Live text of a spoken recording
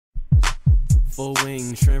4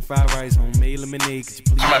 wings, shrimp fried rice, homemade lemonade. Could you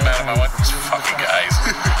please? I'm not mad at my wife. These fucking guys.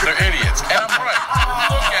 They're idiots. And I'm right.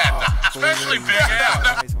 Look at them. Especially Big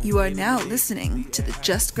Al. You are now listening to the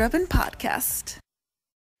Just Grubbin podcast.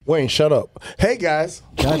 Wayne, shut up. Hey, guys.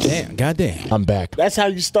 Goddamn. I'm back. That's how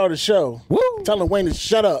you start a show. Woo! Telling Wayne to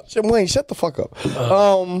shut up. Wayne, shut the fuck up.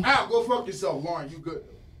 Al, go fuck yourself, Lauren. You good?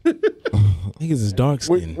 Niggas is dark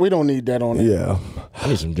skin. We don't need that on it. Yeah. I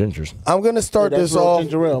need some gingers. I'm going to start this real off.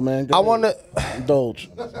 ginger ale, man. I want to. Indulge.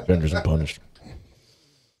 Gingers and punished.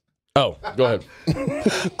 Oh, go ahead.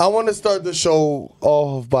 I want to start the show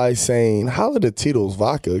off by saying, holla to Tito's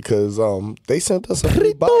Vodka, because they sent us a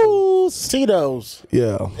free bottle. Tito's.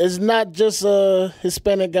 Yeah. It's not just a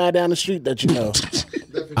Hispanic guy down the street that you know.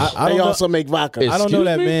 I They don't also make vodka. I don't know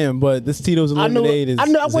that man, but this Tito's I lemonade is. I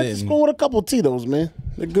went to hitting. school with a couple Tito's, man.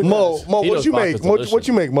 They're good Mo, guys. what Tito's you make? vodka's What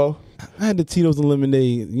you make, Mo? I had the Tito's and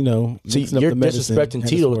lemonade, you know. See, mixing up you're the medicine, disrespecting had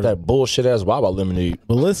Tito to with sort that of- bullshit ass Wawa lemonade.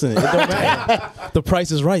 But listen, it don't matter. The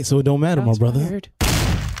price is right, so it don't matter, my brother.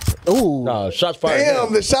 Ooh. Nah, shots fired.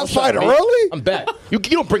 Damn, the shots fired me. early? I'm back. You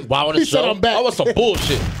don't bring Wawa on the He show. said I'm back. I want some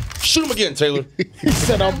bullshit. Shoot him again, Taylor. He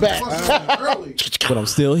said I'm back. Early. But I'm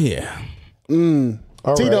still here.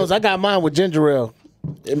 All Tito's, right. I got mine with ginger ale.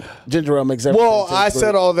 Ginger ale makes everything. Well, taste I great.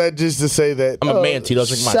 said all that just to say that I'm a man, Tito.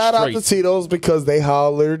 Drink mine shout out straight. to Tito's because they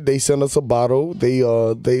hollered, they sent us a bottle. They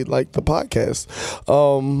like the podcast.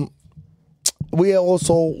 We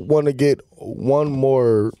also want to get one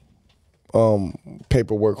more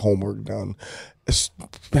paperwork homework done.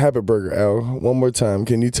 Habit Burger, Al. One more time.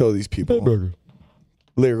 Can you tell these people? Habit Burger.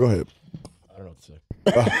 Lear, go ahead. I don't know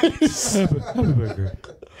what to say.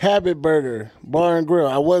 Habit Burger, Bar and Grill.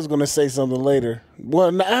 I was going to say something later.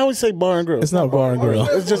 Well, I always say Bar and Grill. It's not Bar and Grill.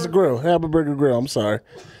 It's just a grill. Habit Burger Grill. I'm sorry.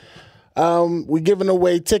 We giving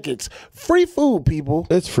away tickets. Free food, people.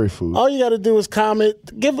 It's free food. All you got to do is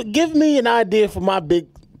comment. Give me an idea for my big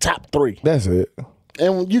top 3. That's it.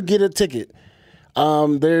 And you get a ticket.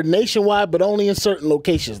 They're nationwide, but only in certain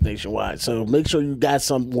locations nationwide. So make sure you got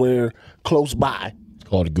somewhere close by. It's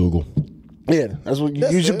called Google. Yeah, that's what you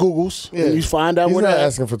use your it. Googles. Yeah. And you find out He's where not they're at.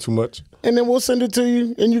 asking for too much. And then we'll send it to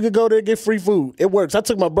you, and you can go there and get free food. It works. I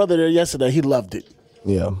took my brother there yesterday. He loved it.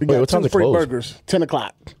 Yeah. We Wait, got what time 2 they free close? burgers, 10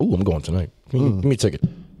 o'clock. Ooh, I'm going tonight. Give me a ticket.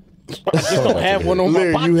 I just don't have one on my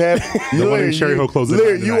Lear, pocket. you have. The one in Lear, Cherry Hill closes at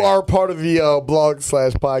Lear, 9 you tonight. are part of the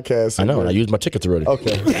blog/podcast. I know. I used my tickets already.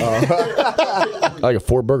 Okay. I got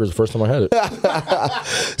 4 burgers the first time I had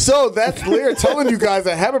it. So that's Lear telling you guys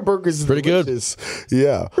that Habit Burgers is Pretty good. delicious.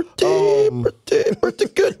 Yeah. Pretty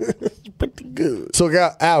good. Pretty good. So,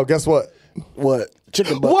 Al, guess what? What?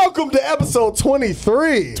 Chicken butt. Welcome to episode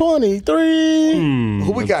 23. 23.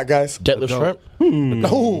 Who we got, guys? Deadlift shrimp.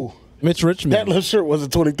 Ooh. Mitch Richmond. That little shirt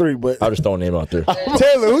wasn't 23, but I'll just throw a name out there.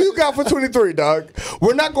 Taylor, who you got for 23, dog?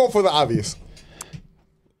 We're not going for the obvious.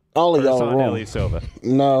 all of y'all Son are wrong. Ellie Silva.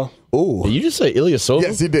 No. Ooh. Did you just say Ilya Silva?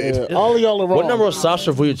 Yes, he did. Yeah, all of y'all are wrong. What number was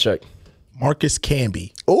Sasha Vujicic? Marcus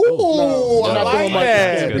Camby. Ooh, We're I not like doing Marcus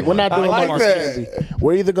that. Camby. We're not doing I like Marcus that. Camby.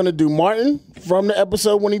 We're either going to do Martin from the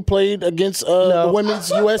episode when he played against the women's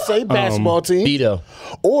USA basketball team, Tito.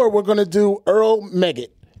 or we're going to do Earl Meggett,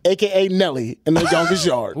 a.k.a. Nelly, in the youngest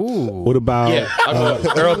yard. What about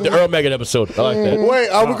The Earl Megan episode. I like that. Wait,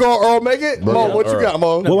 are we going Earl Meggett? Mo, what you Earl. got,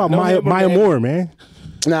 Mo? what about Maya Moore, man?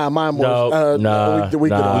 Nah, mine was. we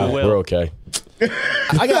good on that. We're okay.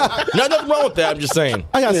 I got nothing wrong with that. I'm just saying.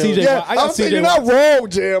 I got CJ. Yeah, I got I'm saying CJ. you're not wrong,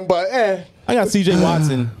 Jam, but I got CJ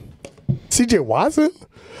Watson. CJ Watson?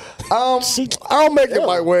 I'll make it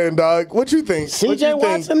might win, dog. What you think? What CJ you think?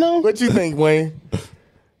 Watson, though? What you think, Wayne?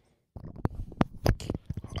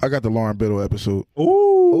 I got the Lauren Biddle episode.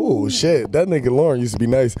 Ooh, shit. That nigga Lauren used to be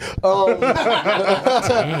nice.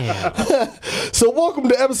 So welcome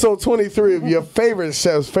to episode 23 of your favorite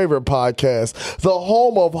chef's favorite podcast, the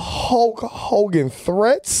home of Hulk Hogan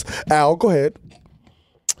threats. Al, go ahead.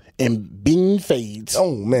 And Bean Fades.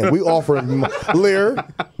 Oh, man, we offering Lear.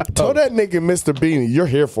 Tell that nigga Mr. Beanie you're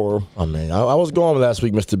here for him. Oh man, I was going last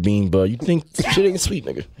week, Mr. Bean, but you think shit ain't sweet,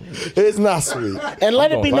 nigga? It's not sweet. And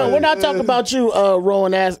let it be known, we're not talking about you,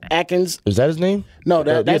 Rowan Atkins. Is that his name? No,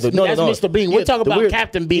 that's Mr. Bean. We're talking about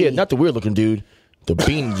Captain Bean. Yeah, not the weird looking dude. The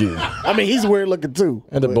Bean dude. I mean, he's weird looking too.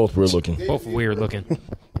 And they're both weird looking. Both weird looking.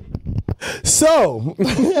 So,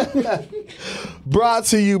 brought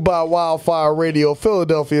to you by Wildfire Radio,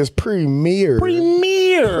 Philadelphia's premier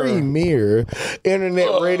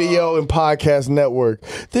internet radio and podcast network.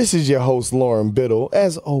 This is your host, Lauren Biddle.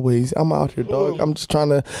 As always, I'm out here, dog. I'm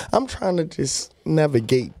trying to just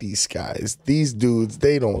navigate these guys. These dudes,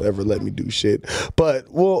 they don't ever let me do shit. But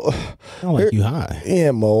well, I don't like you high.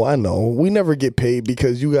 Yeah, Mo, I know. We never get paid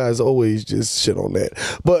because you guys always just shit on that.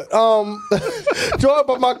 But joined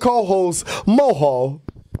by my co-host Mo Hall,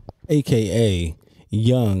 AKA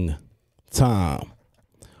Young Tom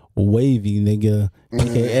Wavy nigga,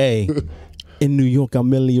 AKA in New York I'm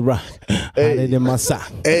Millie Rock, hotter than my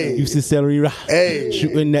sock. Hey. Used to celery rock, Hey.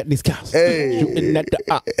 shooting at these cops, Hey. shooting at the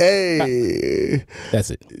op. Hey,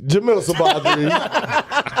 That's it. Jamil Sabadri.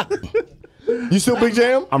 You still Big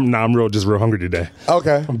Jam? I'm just real hungry today.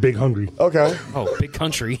 Okay. I'm big hungry. Okay. Oh, big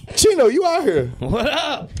country. Chino, you out here? What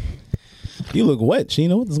up? You look wet,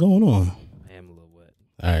 Chino. What's going on? I am a little wet.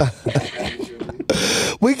 All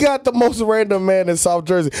right. We got the most random man in South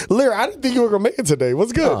Jersey. Lear, I didn't think you were gonna make it today.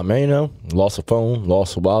 What's good? Nah, man, you know, lost a phone,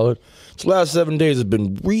 lost a wallet. This last 7 days have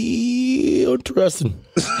been real interesting.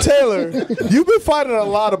 Taylor, you've been finding a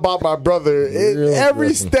lot about my brother.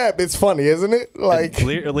 Every step, it's funny, isn't it? Like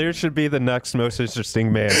Lear should be the next most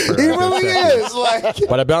interesting man. For he really is. Like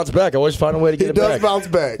But I bounce back. I always find a way to get he it does back. bounce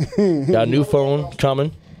back. Got a new phone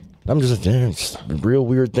coming. I'm just, it's real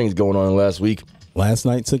weird things going on last week. Last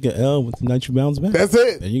night took an L. With the night you bounced back. That's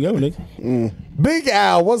it. There you go, nigga. Big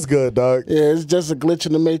Al, what's good, dog? Yeah, it's just a glitch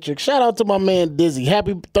in the matrix. Shout out to my man Dizzy.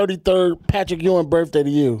 Happy 33rd Patrick Ewing birthday to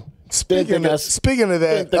you. Speaking of that,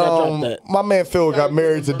 didn't think I dropped that. my man Phil got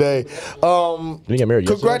married today. Did he get married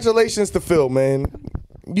yesterday? Congratulations to Phil, man.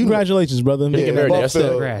 Congratulations, brother. Did he get married love yesterday?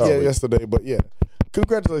 Phil. Congrats. Yeah, yesterday, but yeah.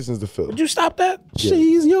 Congratulations to Phil. Would you stop that?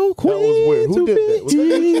 She's your queen. That was weird. Who to did that? Was that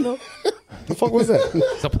be Chino? The fuck was that?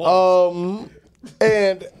 It's applause.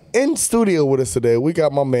 And in studio with us today, we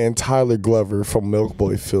got my man Tyler Glover from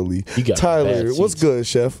Milkboy Philly. You got Tyler, bad what's seats. good,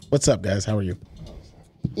 chef? What's up, guys? How are you?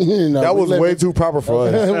 You know, That we was live way in- too proper for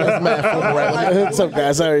us. What's up,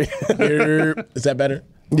 guys? Sorry. Is that better?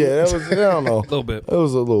 Yeah, that was, I don't know. A little bit. It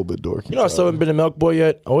was a little bit dorky. You know, I still haven't been to Milk Boy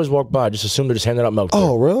yet. I always walk by. I just assume they're just handing out milk.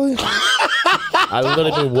 Oh, really? I've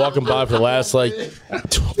literally been walking by for the last like 15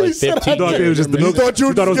 thought it was years. just the You milk. thought you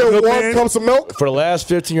would thought it just was the get milk one man? cups of milk? For the last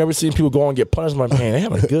 15 years, I've ever seen people go and get punished. I'm like, man, they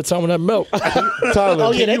having a good time with that milk. Tyler,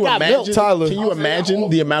 Oh, yeah, they got milk. Tyler. Can you imagine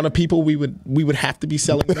the amount of people we would have to be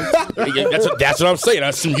selling? Yeah, that's what I'm saying. I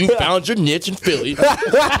assume you found your niche in Philly. A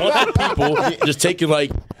bunch of people just taking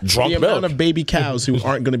like drunk the milk. amount of baby cows who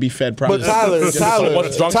aren't going to be fed But properly. So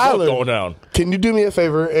much drunk milk going down. Can you do me a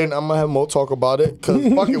favor? And I'm going to have Mo talk about it.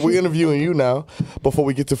 Because fuck it, we're interviewing you now before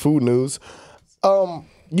we get to food news.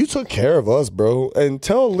 You took care of us, bro. And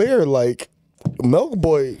tell Lear, like, Milk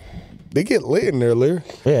Boy, they get lit in there, Lear.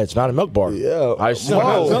 Yeah, it's not a milk bar. Yeah. I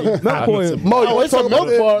Milk Boy. Mo, you want to talk about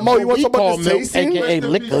it? Mo, you want to talk about this tasting? AKA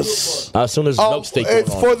liquors. As soon as milk steak going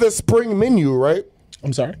It's on. for the spring menu, right?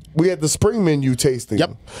 I'm sorry. We had the spring menu tasting.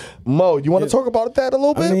 Yep. Mo, you want to talk about that a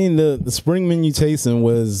little bit? I mean, the spring menu tasting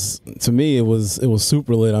was, to me, it was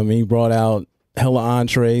super lit. I mean, he brought out hella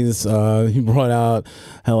entrees. He brought out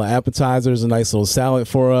hella appetizers, a nice little salad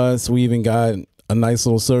for us. We even got a nice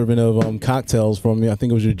little serving of cocktails from I think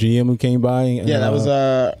it was your GM who came by. Yeah, that was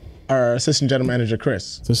our assistant general manager,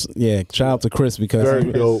 Chris. Just, yeah, shout out to Chris because Very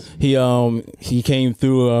dope. he came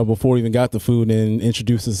through before we even got the food and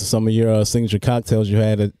introduced us to some of your signature cocktails. You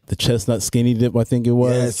had the chestnut skinny dip, I think it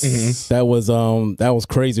was. Yes. That was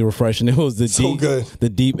crazy refreshing. It was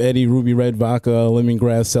the deep Eddie Ruby Red Vodka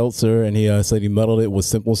lemongrass seltzer, and he said he muddled it with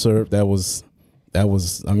simple syrup. That was. I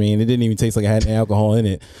mean, it didn't even taste like it had any alcohol in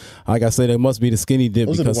it. Like I said, it must be the skinny dip.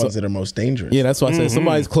 Those are the because ones that are most dangerous. yeah, that's why I said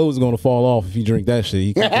somebody's clothes are going to fall off if you drink that shit.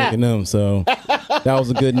 You keep drinking them. So that was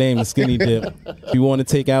a good name, the skinny dip. If you want to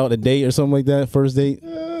take out a date or something like that, first date,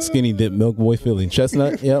 skinny dip, Milkboy Philly.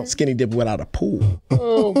 Chestnut, yep. Skinny dip without a pool.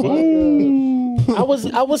 I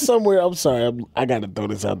was somewhere. I'm sorry. I got to throw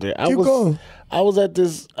this out there. Keep going. I was at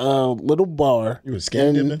this little bar You was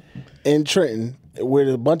skinny dipping? in Trenton with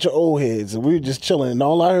a bunch of old heads, and we were just chilling. And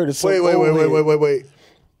all I heard is some Wait.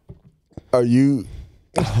 Are you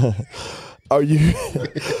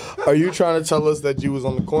are you trying to tell us that you was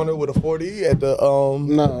on the corner with a 40 at the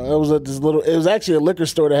No, it was at this little. It was actually a liquor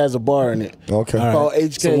store that has a bar in it. Okay. Called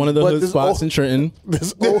HK. So one of the But hood this spots old- in Trenton.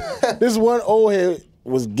 This one old head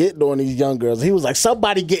was getting on these young girls. He was like,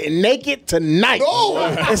 "Somebody getting naked tonight."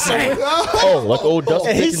 And so- Oh, like old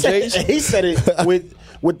Dustin and he Dick and said, Jace? and he said it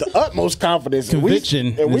with the utmost confidence. Conviction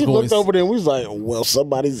And in we his looked voice. over there and we was like, well,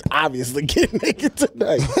 somebody's obviously getting naked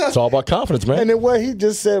tonight. It's all about confidence, man. And then what he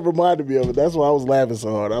just said reminded me of it. That's why I was laughing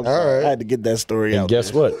so hard. All right. I had to get that story And out.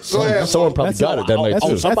 guess what? Someone probably got it that night, that's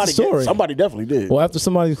too. a- Somebody, story. somebody definitely did. Well, after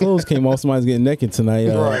somebody's clothes came off, somebody's getting naked tonight.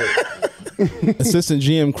 Right. assistant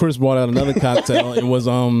GM Chris brought out another cocktail. It was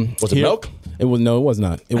Was it milk? It was no, it was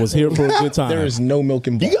not. It was here for a good time. There is no milk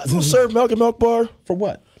in bar. You guys don't serve milk in Milk Bar? For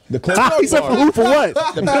what? The closest He said for who? For what?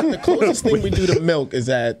 the closest thing we do to milk is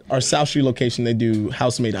at our South Street location. They do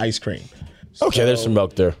house-made ice cream. Okay, there's some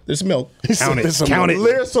milk there. There's milk. Count it. Count it.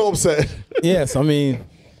 Lear's so upset. Yes, I mean,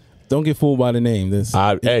 don't get fooled by the name. This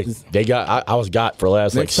Hey, they got. I was got for the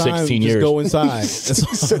last like next time, 16 just years. go inside.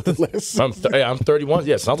 That's all. I'm 31.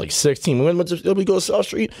 Yeah, sounds like 16. When we go to South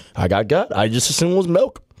Street, I got. I just assumed it was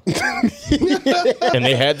milk. And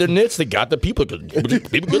they had their nits. They got the people. People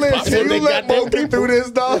good Liz, pop. can you let Mo get through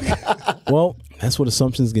this, dog? Well, that's what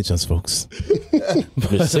assumptions get us, folks.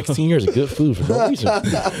 There's 16 years of good food for no reason.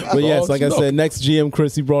 But yes, like I said, next GM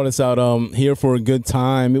Chris, he brought us out here for a good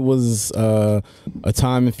time. It was a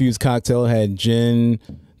time infused cocktail. It had gin,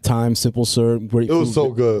 thyme, simple syrup, grapefruit. It was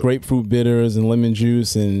so good. Grapefruit bitters and lemon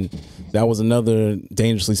juice, and that was another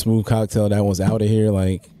dangerously smooth cocktail that was out of here.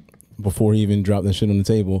 Like before he even dropped that shit on the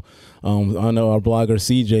table. I know our blogger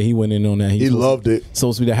CJ, he went in on that. He loved it.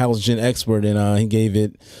 Supposed to be the house gin expert, and he gave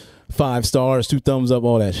it 5 stars, 2 thumbs up,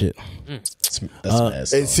 all that shit. That's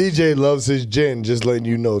And CJ loves his gin. Just letting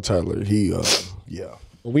you know, Tyler. He, yeah.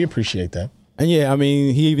 Well, we appreciate that. And yeah, I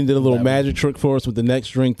mean, he even did a little magic trick for us with the next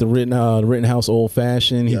drink, the Rittenhouse Old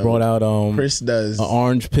Fashioned. He brought out Chris does an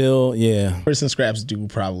orange pill. Yeah, Chris and Scraps do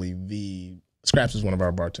probably Scraps is one of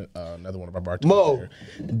our another one of our bartenders. Mo. There.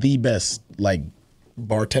 The best like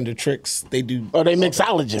bartender tricks they do. Or they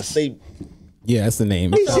mixologists. Yeah, that's the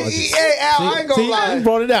name. Hey, Al, I ain't gonna lie. He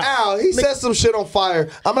brought it out. Al, he set some shit on fire.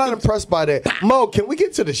 I'm not impressed by that. Mo, can we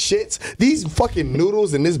get to the shits? These fucking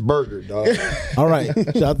noodles and this burger, dog. All right,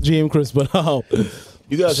 shout out to GM Chris, but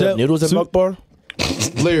You guys have noodles at Milk Bar?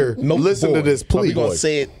 Lear, listen to this, Are we please. gonna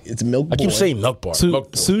say it? It's Milk I Boy. keep saying Milk Bar.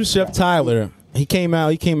 Milk Bar. Sous Chef Tyler, he came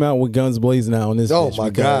out with guns blazing out on this. Oh bitch my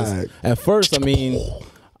because God. At first, I mean,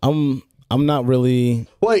 I'm not really.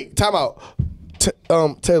 Wait, time out.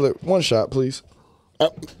 Taylor, one shot, please.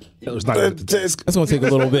 It's not That's gonna take a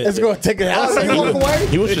little bit. It's going to take it out. Walk away?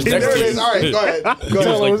 He was just next There to it is. you. All right, go ahead. He was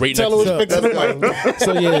like right next to you. fixing it.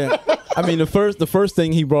 So yeah, I mean the first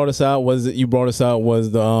thing he brought us out was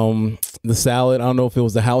the salad. I don't know if it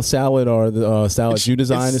was the house salad or the salad you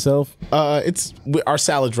designed yourself. Our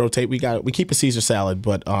salads rotate. We keep a Caesar salad,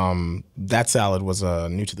 but that salad was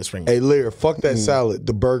new to this ring. Hey, Lear, fuck that salad.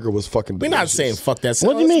 The burger was fucking We're delicious. not saying fuck that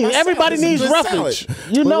salad. What do you mean? It's my Everybody salad. needs It's a good roughage.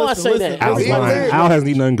 salad. You know Well, I listen, say listen, that. Al's Everybody- lying. Al hasn't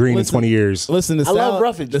eaten nothing green in 20 years. Listen, the I love salad,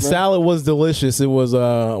 roughage, the man. salad was delicious. It was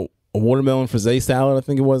a watermelon frisee salad, I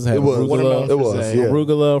think it was. It was. Arugula, It was, yeah.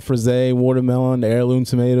 arugula, frisee, watermelon, the heirloom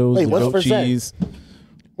tomatoes, Wait, the what's goat frisee? cheese.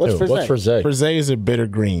 What's for What's for Zay? Frisee is a bitter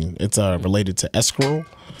green. It's related to escarole.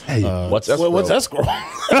 What's escarole? What's escrow?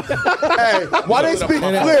 Hey, why they speak?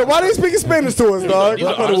 Lear, why they speaking Spanish to us, dog? These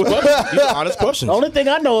are honest questions. These are honest questions. The only thing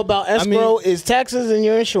I know about escrow mean- is taxes and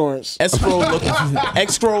your insurance.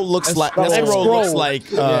 Escarole looks like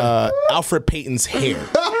Alfred Payton's hair.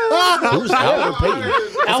 Who's Albert Payton?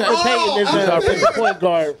 Alfred Payton is the point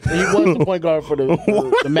guard. He was the point guard for the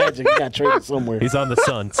Magic. He got traded somewhere. He's on the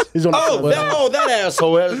Suns. He's on the Suns. That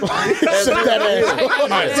asshole. That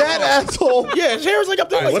asshole. Yeah, his hair was like up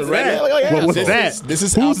there. What's like, that? like, What's yeah. that? This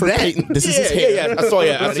is Alfred Payton. This is his hair. I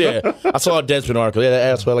saw a Deadspin article. Yeah,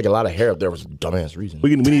 that asshole had like a lot of hair up there. Was a dumbass reason.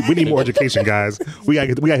 We need more education, guys. We gotta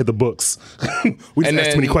hit the books. We just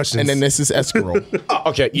ask too many questions. And then this is escarole.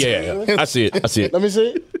 Okay, yeah. I see it. Let me see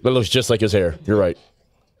it. That looks just like his hair. You're right.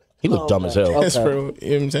 He looked dumb as hell. Okay. Escarole. You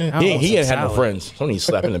know what I'm saying? He ain't had no Salad. friends. Somebody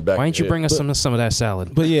slap in the back. Why didn't you Yeah. bring us some of that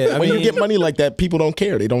salad? But yeah, I When mean, you get money like that, people don't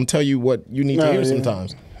care. They don't tell you what you need to hear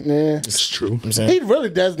sometimes. Yeah. it's true. I'm saying. He really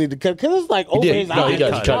does need to cut because it's like over did. his No, he eyes. got-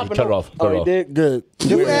 It's he cut it dropping off. Oh, Cut it he off. did? Good.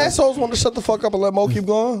 You assholes want to shut the fuck up and let Mo keep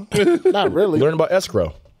going? Not really. Learn about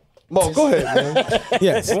escrow. Mo, go ahead, man.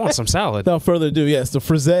 yes. I want some salad. Without further ado, yes, the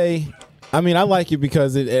frisee. I mean, I like it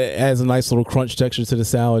because it adds a nice little crunch texture to the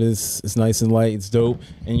salad. It's nice and light. It's dope.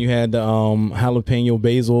 And you had the jalapeno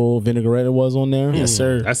basil vinaigrette it was on there. Yes,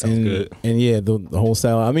 sir. That sounds And, good. and yeah, the whole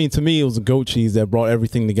salad. I mean, to me, it was a goat cheese that brought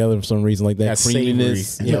everything together for some reason, like that That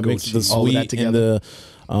creaminess, savory, the goat mixed with the cheese, all of that sweet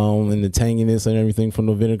and the tanginess and everything from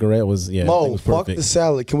the vinaigrette was it Mo, was fuck perfect. the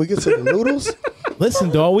salad. Can we get to the noodles? Listen,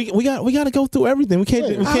 dog, we got to go through everything. We can't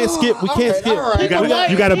skip. We can't skip. all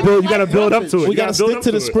right. You gotta build up to it. We got to stick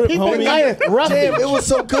to the script, homie. Jam, it was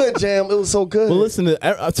so good, Jam. It was so good. Well, listen,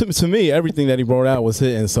 to me, everything that he brought out was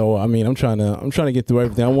hitting. So, I mean, I'm trying to get through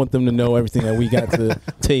everything. I want them to know everything that we got to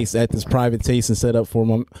taste at this private tasting set up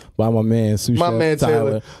by my man, Sous My Chef man,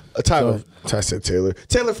 Taylor. Tyler. I said Taylor.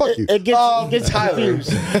 Taylor, fuck you. It gets Tyler.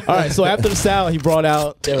 confused. All right, so after the salad, he brought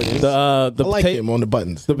out the I like him on the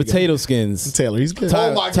buttons. the potato skins. Taylor, he's good.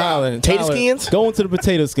 Oh my God. Tyler, Potato skins? Going to the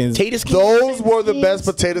potato skins. Potato skins? Those were the best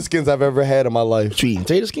potato skins I've ever had in my life.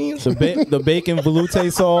 Potato skins? The bacon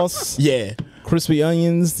velouté sauce, Yeah. crispy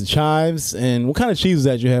onions, the chives, and what kind of cheese was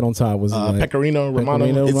that you had on top? Was it like Pecorino Romano.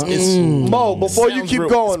 Pecorino Mo, before you sounds keep real-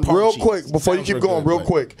 going, it's palm real cheese. quick, before you Sounds keep real going, good, real but-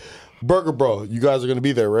 quick, Burger Bro, you guys are gonna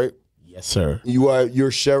be there, right? Yes, sir. You are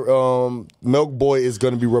your Milk Boy is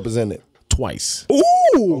gonna be represented. Twice.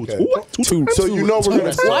 Ooh. Okay. Two. So you know we're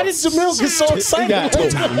gonna. Why did Jamil get so excited?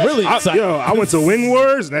 really excited. I went to Wing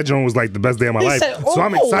Wars, and that joint was like the best day of my life. said, So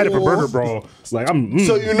I'm excited for "Oh." Burger Brawl. Like I'm.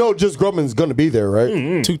 So you know JustGrubbin's gonna be there,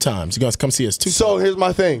 right? 2 times. You guys come see us 2 So here's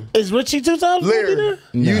my thing. Is Richie 2 times gonna be Lear, there?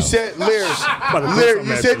 you said Lear,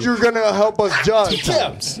 you said you were gonna help us judge.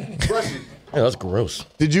 Yeah, that's gross.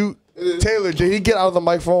 Did you, Taylor? Did he get out of the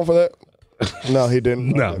microphone for that? No, he didn't.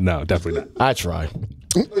 No, definitely not. I try.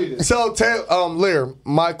 So, Lear,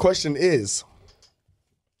 my question is,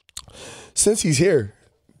 since he's here,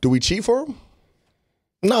 do we cheat for him?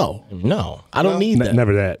 No. No. I don't need that.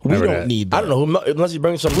 Never that. We Never don't that. need that. I don't know who, unless he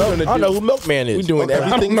brings some milk. I don't know who Milkman is. We're doing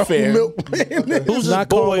everything fair. Who's this Not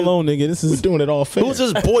Carl boy? Malone, nigga. This We're is doing it all fair. Who's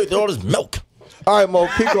this boy with all this milk? All right, Mo,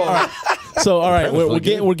 keep going. so. All right, we're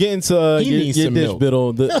getting to He your needs your some dish, milk.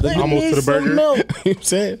 Biddle. The Almost to the burger. You know what I'm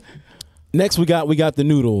saying? next we got the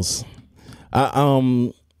noodles.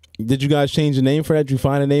 Did you guys change the name for that? Did you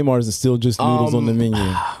find a name, or is it still just noodles on the menu?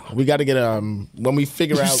 We got to get when we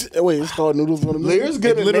figure out. Wait, it's called noodles on the menu? Lear's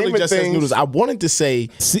good It at literally naming just says things. noodles. I wanted to say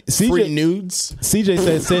free nudes. CJ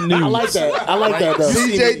said send nudes. I like that. I like that, though.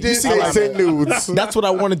 CJ did say send nudes. That's what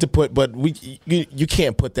I wanted to put, but you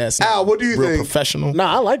can't put that. It's not Al, what do you real think? Professional.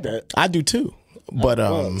 Nah, I like that. I do too.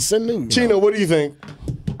 But Send news. Chino, what do you think?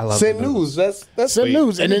 I love Send the news. That's Send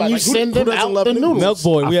news. And then you send them out the noodles. Milk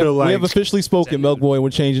Boy, we feel have like- officially spoken. Milk Boy, we're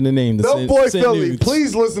changing the name. to Milkboy send Philly, nudes.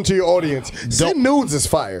 please listen to your audience. Send nudes is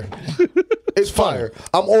fire. It's fire.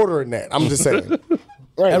 I'm ordering that. I'm just saying.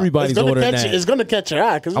 Right. Everybody's It's gonna ordering catch that. It's going to catch your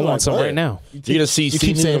eye. Cause I want some right now. You're gonna see. you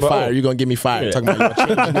keep saying fire. You're gonna give me fire. Talking about y'all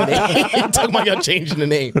changing the name. Talking about y'all changing the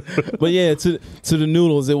name. But yeah, to the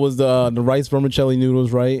noodles, it was the rice vermicelli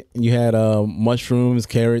noodles, right? You had mushrooms,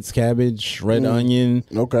 carrots, cabbage, red onion,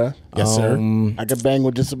 Okay. Yes, sir. I could bang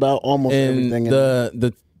with just about almost and everything.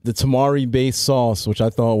 the tamari based sauce, which I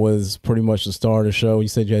thought was pretty much the star of the show. You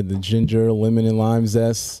said you had the ginger, lemon, and lime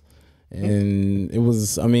zest. And it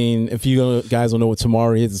was, I mean, if you guys don't know what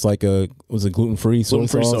tamari is, it's like it was a gluten-free soy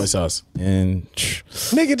Gluten-free sauce. soy sauce. And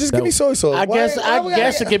Nigga, just give me soy sauce. I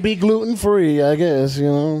guess it could be gluten free. I guess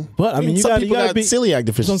but I mean, you some gotta, people you gotta got be celiac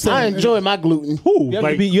deficiency. I enjoy my gluten. Who? You have to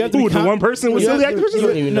Like, be- you have to be who, the con- one person with you have celiac to-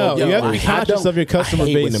 deficiency? No, you have to be conscious of your customer I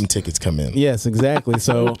hate base. when them tickets come in. Yes, exactly.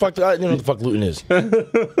 So Fuck, you know what the fuck gluten is.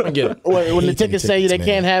 I get it. When the hate them tickets say they tickets,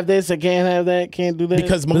 can't man. have this, they can't have that, can't do that.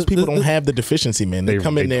 Because most people don't have the deficiency, man. They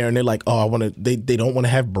come in they- there and they're like, "Oh, I want to." They don't want to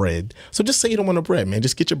have bread. So just say you don't want a bread, man.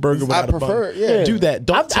 Just get your burger without a prefer bun. it, yeah. Do that.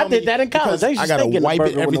 Don't I tell did me that in college. because I used to I gotta stay getting a wipe burger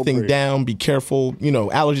with no everything bread. down. Be careful. You know,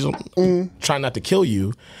 allergies. Try not to kill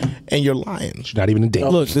you, and you're lying. Not even a date.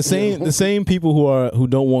 look, the same people who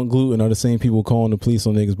don't want gluten are the same people calling the police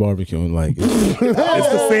on niggas barbecuing. Like, It's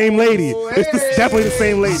the same lady. It's definitely the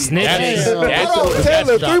same lady. Hold on,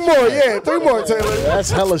 Taylor, three more. Yeah, three more, Taylor. That's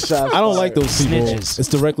hella shots. I don't like those people. Snitches. It's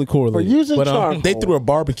directly correlated. For using But, charcoal. They threw a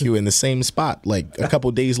barbecue in the same spot like a couple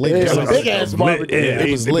days later. It's a Like, big ass barbecue. Yeah,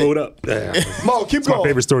 It was they lit. blew it up. Yeah. Mo, keep It's my going.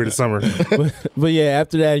 favorite story of the summer. but yeah,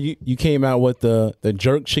 after that, you came out with the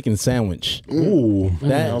jerk chicken sandwich. Ooh.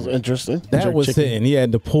 That was interesting. That Jerk was chicken. hitting. He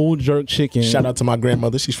had the pulled jerk chicken. Shout out to my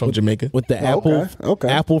grandmother. She's from Jamaica. with the okay.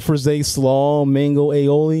 apple frisee slaw mango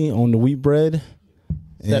aioli on the wheat bread.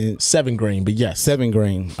 And 7 grain, but yes. 7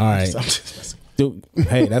 grain. All right. Dude,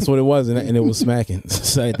 hey, that's what it was, and it was smacking.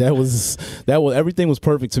 So that was everything was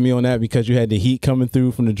perfect to me on that because you had the heat coming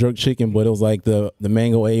through from the jerk chicken, but it was like the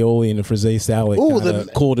mango aioli and the frisee salad kinda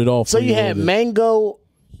cooled it off. So for you me a had little bit. mango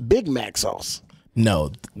Big Mac sauce.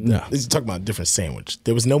 No. No. This is talking about a different sandwich.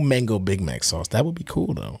 There was no mango Big Mac sauce. That would be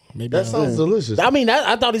cool, though. Maybe That sounds delicious. I mean,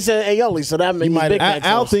 I thought he said aioli, so that made me Big Mac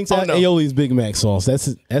Al sauce. thinks that no. aioli's Big Mac sauce. That's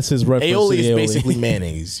his reference. aioli to is basically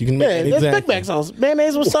mayonnaise. You can make Yeah, it. that's Big Exactly. Mac sauce.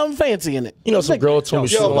 Mayonnaise with something fancy in it. You know, some girl told me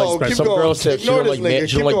she Yo, don't Mo, like. keep Some going. girl said she Ignore don't like, this nigga.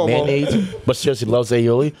 she don't Keep like going, Mo. mayonnaise, but she said she loves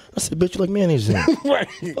aioli. I said, "Bitch, you like mayonnaise in it." Right.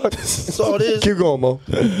 That's all it is. Keep going, Mo.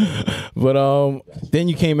 But then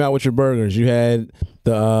you came out with your burgers. You had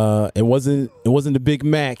the it wasn't the Big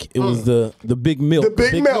Mac. It was the Big Milk. The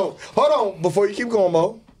big milk. Hold on, before you keep going,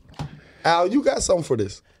 Mo. Al, you got something for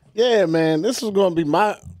this. Yeah, man. This is going to be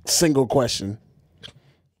my single question.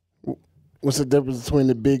 What's the difference between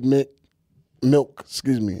the Big Mac, and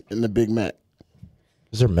the Big Mac?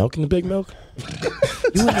 Is there milk in the Big Milk?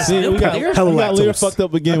 See, we got Lear fucked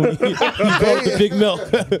up again when he called it the Big Milk.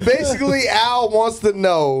 Basically, Al wants to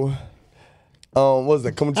know. What is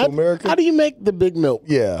that? Coming to America? How do you make the Big Milk?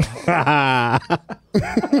 Yeah.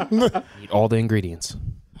 Eat all the ingredients.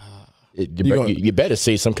 You better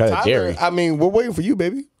say some kind of dairy. I mean, we're waiting for you,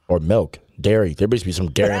 baby. Or milk. Dairy. There must be some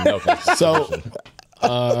dairy and milk. So,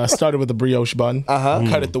 I started with a brioche bun.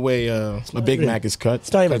 Cut it the way a Big Mac is cut.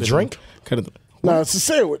 It's not even a drink. Cut it. No, it's a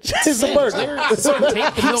sandwich. It's a burger. Remember I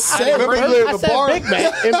said Big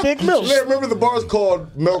Mac and Big Milk. Remember the bar's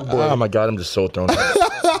called Milkboy. Oh my God, I'm just so thrown.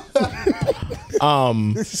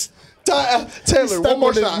 Taylor, one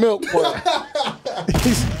more shot. Milk.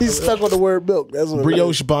 He's stuck on the word milk. That's what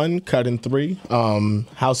Brioche bun cut in 3.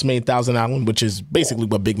 House made Thousand Island, which is basically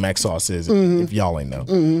what Big Mac sauce is. If y'all ain't know.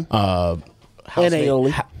 And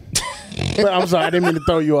aioli. But I'm sorry, I didn't mean to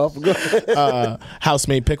throw you off. House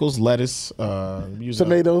made pickles, lettuce,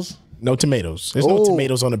 tomatoes. No tomatoes. There's no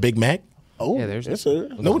tomatoes on a Big Mac. Oh, Yeah, there's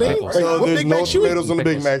No, they ain't. So there's no tomatoes on the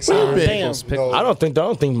Big Mac. Pickles. I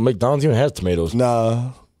don't think McDonald's even has tomatoes.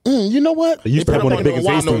 Nah. You know what? You used to have one of the biggest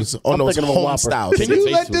on tasties. those, on those thinking of a home Whopper. styles. Can you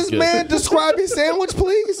let taste was this good. man describe his sandwich,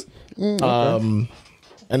 please?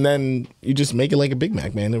 And then you just make it like a Big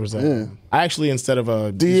Mac, man. There was that. I actually, instead of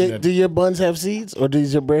a Do your buns have seeds, or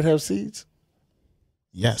does your bread have seeds?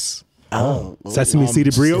 yes, Oh, Sesame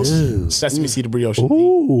seeded brioche. sesame seeded brioche.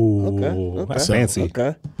 Ooh, that's fancy.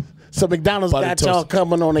 okay. So McDonald's Butter got y'all toast.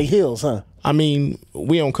 coming on their heels, huh? I mean,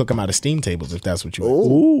 we don't cook them out of steam tables if that's what you.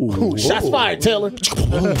 Ooh, shots fired, Taylor.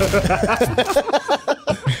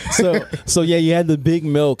 So yeah, you had the Big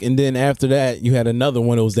Milk, and then after that, you had another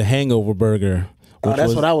one. It was the Hangover Burger.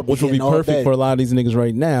 That's what I would be which would be getting all perfect day. for a lot of these niggas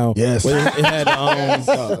right now. Yes. But it had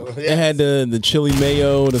it had the chili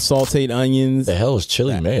mayo, the sauteed onions. The hell is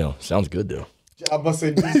chili mayo? Sounds good though. I must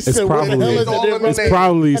say, It's probably And then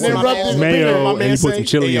some rub this mayo and you put some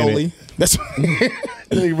chili in it. That's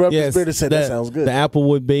Then he rubbed his Yes, beard and said, that sounds good. The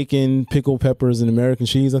applewood bacon, pickled peppers, and American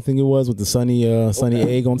cheese. I think it was with the sunny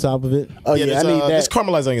egg on top of it. Oh, yeah, I need there's that.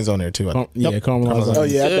 caramelized onions on there too. Caramelized. Oh,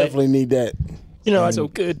 yeah, I definitely need that. You know, so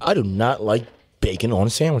good. I do not like bacon on a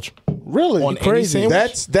sandwich. Really? On crazy. any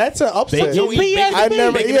sandwich? that's an upset. You eat bacon? I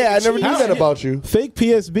never Bacon, knew cheese. that about you. Fake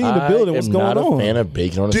PSB in the building. What's going I'm not on? a fan of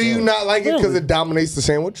bacon on a Do sandwich. you not like it because it dominates the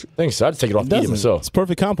sandwich? Thanks. So I just take it off and eat it Doesn't. myself. It's a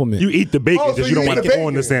perfect compliment. You eat the bacon Oh, so because you don't you want eat it the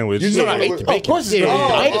on the bacon. sandwich. You No, I hate the bacon. Of course it's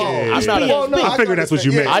I'm not I figured that's what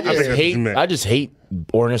you meant. I just figured that's what hate. you meant. I just hate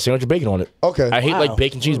ordering a sandwich with bacon on it. Okay. I hate like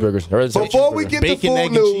bacon cheeseburgers. Or Before we get to Bacon, food egg,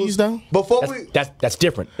 and news, cheese, though? before we that's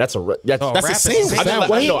different. That's a that's a sandwich. I mean, like,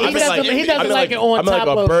 Well, he no, I mean, doesn't- like, he doesn't I mean, like it on I mean, top like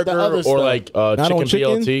a of the burger other or stuff. like Not on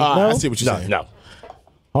chicken chicken? BLT. I see what you're No, saying. no.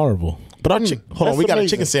 Horrible. But our hold on, That's we got a amazing.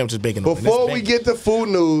 chicken sandwich with bacon on it. Before we get to food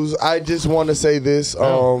news, I just want to say this.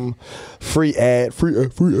 Free ad.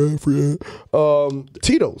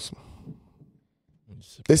 Tito's.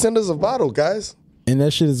 They send us a bottle, guys. And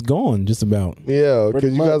that shit is gone, just about. Yeah,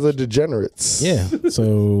 because you guys are degenerates. Yeah.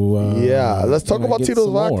 So Yeah, let's talk can I about get Tito's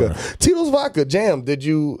some vodka. more? Tito's vodka, Jam. Did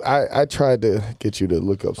you? I tried to get you to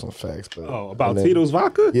look up some facts, but About and then- Tito's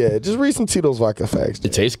vodka? Yeah, just read some Tito's vodka facts.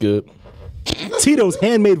 It tastes good. Tito's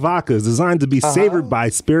handmade vodka is designed to be savored by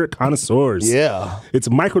spirit connoisseurs. Yeah. It's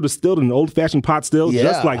micro distilled in an old fashioned pot still, Yeah.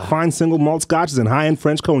 just like fine single malt scotches and high end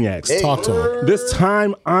French cognacs. Talk to him. This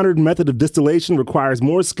time honored method of distillation requires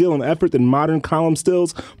more skill and effort than modern column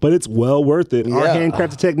stills, but it's well worth it. Our Yeah.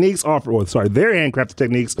 handcrafted techniques offer, their handcrafted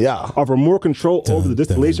techniques offer more control over the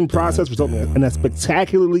distillation process, resulting in a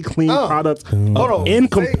spectacularly clean product Hold of on.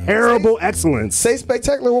 incomparable excellence. Say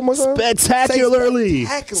spectacular one more time. Spectacularly,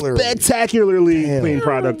 Spectacularly. spectacularly clean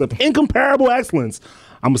product of incomparable excellence.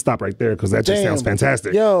 I'm gonna stop right there because that just sounds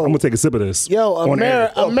fantastic. Yo. I'm gonna take a sip of this. Yo, on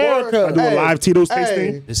air. America. I do a live Tito's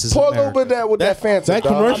tasting. This is Pour a little America. bit of that with that fancy. that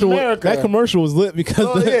dog. commercial, America. that commercial was lit because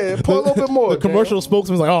Oh, yeah, pour a little bit more, the commercial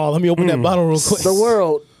spokesman was like, "Oh, let me open that bottle real quick." The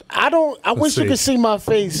world. I wish you see. could see my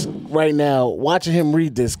face right now watching him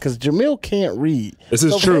read this because Jamil can't read. This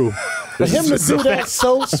is So true. For him to do that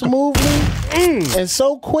so smoothly and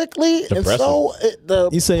so quickly and so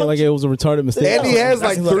You say it like it was a retarded mistake. And he has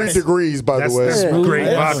like 3 degrees, by That's, the way. that's Yeah. great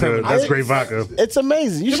Yeah. vodka. That's great vodka. it's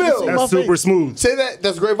amazing. You should see my That's super face. smooth. Say that.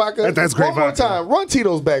 That's great vodka. That's great one more vodka. time. Run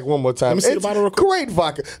Tito's back one more time. Let me see the It's bottle real quick. great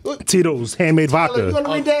vodka. Look, Tito's handmade Tyler, you vodka. want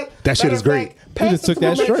to read that? That shit Matter is of great. fact, pass just it took to my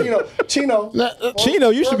that man straight. Chino. Chino,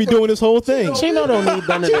 you should be doing this whole thing. Chino don't need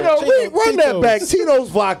none of that. Run that back. Tito's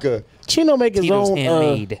vodka. Chino make his Tito's own.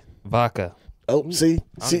 handmade vodka. Oh, see, I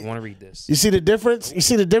don't even want to read this. You see the difference? You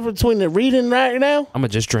see the difference between the reading right now? I'm gonna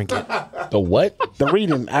just drink it. The what? The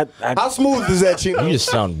reading. How smooth is that, Chino? You just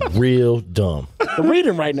sound real dumb. The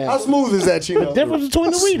reading right now. How smooth is that, Chino? The difference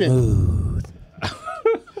between the reading.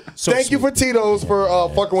 Thank you for Tito's for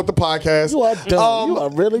fucking with the podcast. You are dumb. You are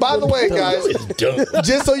really. By the way, dumb. guys,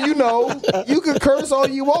 just so you know, you can curse all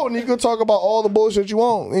you want and you can talk about all the bullshit you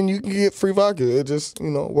want and you can get free vodka. It just,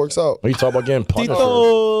 works out. When you talk about getting punished,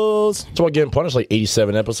 Tito's. talk about getting punished like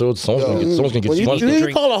 87 episodes. Someone's gonna get When punished.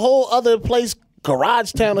 you call a whole other place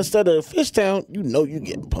Garage Town instead of Fish Town, you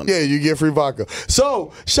getting punished. Yeah, you get free vodka.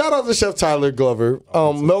 So, shout out to Chef Tyler Glover,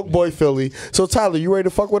 Milkboy Philly. So, Tyler, you ready to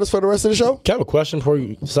fuck with us for the rest of the show? Can I have a question before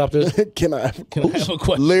you stop this? Can I have a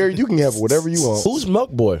question? Larry, you can have whatever you want. Who's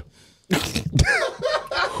Milkboy?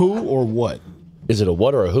 Who or what? Is it a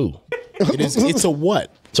what or a who? It's a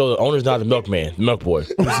what? So the owner's not the milkman,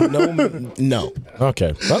 Milkboy. No.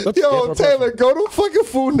 Okay. Yo, Taylor, go to fucking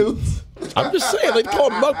Food News. I'm just saying, like,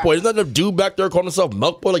 call him Milkboy. There's not a dude back there calling himself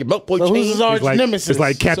Milkboy, like Milkboy So who's chain. his arch nemesis? It's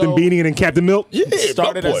like Captain So- Beanie and then Captain Milk. Yeah, It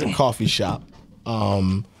started as a Milkboy. coffee shop.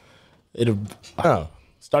 It Oh.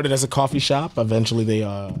 started as a coffee shop. Eventually, they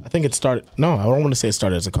I think it started. No, I don't want to say it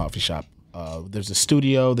started as a coffee shop. There's a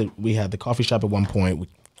studio that we had the coffee shop at one point.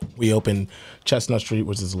 We opened Chestnut Street,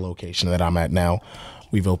 which is the location that I'm at now.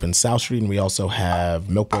 We've opened South Street, and we also have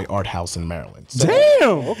Milkboy Art House in Maryland. So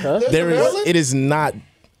Damn. Okay. it is not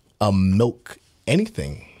a milk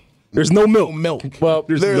anything. There's no milk. Milk. Well,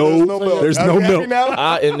 There's There's no no milk. There's Are no you happy milk. now?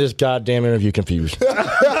 I in this goddamn interview confused.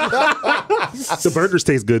 The burgers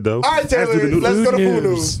taste good though. All right, As do the Taylor, noodles. let's go to Food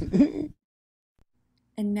News.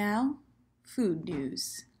 And now, food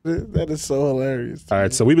news. That is so hilarious. All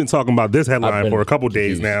right, so we've been talking about this I've headline been for a couple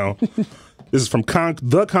days now. This is from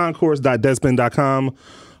theconcourse.deadspin.com. A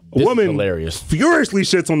This is woman hilarious. furiously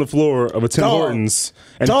shits on the floor of a Tim Hortons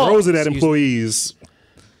and throws it at employees.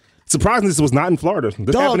 Surprisingly, this was not in Florida.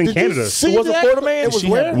 This happened in Canada. See It was a that? Florida man? It was She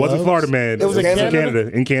where? had It wasn't Florida man. It was in Canada?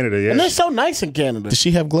 In Canada, yeah. And they're so nice in Canada. Does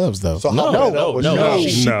she have gloves though? So No, how- no, was no, she- no.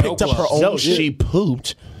 She No. picked up her own No, shit. she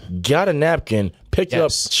pooped, got a napkin, picked it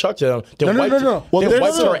up, Yes. chucked it on, then No. wiped, Well, then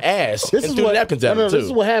there's- wiped her ass This and is threw what, napkins at her, This is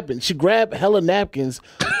too. what happened. She grabbed hella napkins,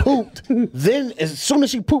 pooped. Then, as soon as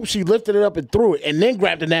she pooped, she lifted it up and threw it, and then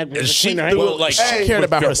grabbed the napkins. And she between her threw hands. it like She cared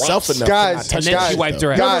about herself enough. Guys, to not touch then that she shit, wiped though.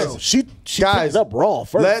 her ass. Guys, She guys, picked it up raw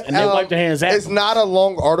first, and then wiped her hands after. It's not a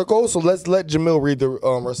long article, so let's let Jamil read the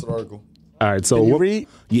rest of the article. All right, so Can you read?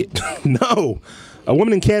 Yeah, no. A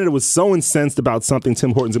woman in Canada was so incensed about something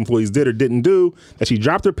Tim Hortons employees did or didn't do that she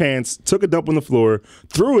dropped her pants, took a dump on the floor,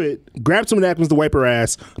 threw it, grabbed some napkins to wipe her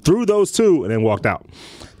ass, threw those too, and then walked out.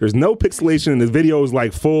 There's no pixelation, and the video is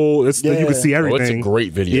like full. You can see Oh, everything. it's a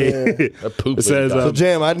great video. Yeah. That poop It says, video. So,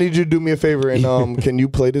 Jam, I need you to do me a favor and can you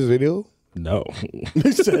play this video? no.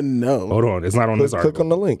 He said no. Hold on, it's not on this Click article. on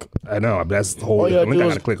the link. I know, that's the whole All you gotta link do I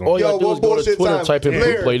is- gotta click on. all you Yo, gotta do what is go to bullshit Twitter, time? type in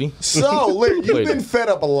Larry, poop lady. So, Larry, you've Lady. been fed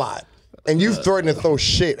up a lot, and you've threatened to throw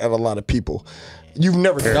shit at a lot of people. You've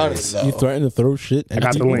never done it, though. You threatened to throw shit. I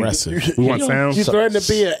got the link. We want sound. You threatened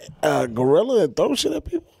to be a gorilla and throw shit at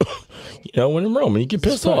people? You know, when in Rome, and you get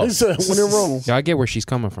pissed He off. said, when in Rome. Yeah, I get where she's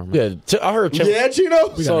coming from. Yeah, I heard. Yeah,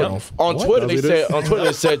 Chino? So, on Twitter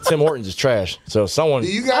they said Tim Hortons is trash. So someone.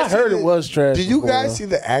 Do you guys I heard see it was trash Did you before, guys though. see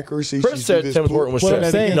the accuracy? Chris she said threw Tim this Hortons was What trash.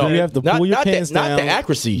 I'm saying, No, you have to pull your pants not down, the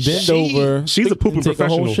accuracy. bend She- over. She's a pooping take a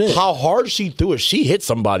whole professional. shit. How hard she threw it. She hit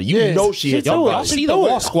somebody. You know she hit threw it. somebody. Y'all see the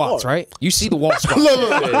wall squats, right? You see the wall squats.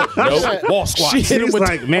 Nope. Wall squats. She's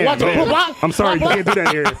like, man, I'm sorry, you can't do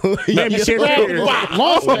that here. Ma'am, you can't do that here.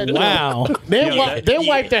 Wow. Then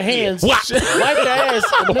wipe their hands, wipe their ass,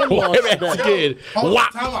 and then wash their Kid.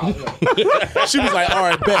 She was like, all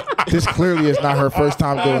right, bet. This clearly is not her first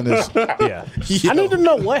time doing this. Yeah. I need to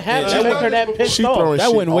know what happened to make her that pissed She off. throwing That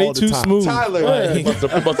shit went way all the too time. smooth. Tyler,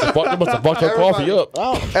 Must have fucked her coffee up.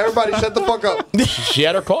 everybody shut the fuck up. She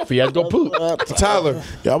had her coffee. Had to go poop. Tyler,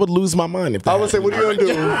 Yeah, I would lose my mind if that I would say, what are you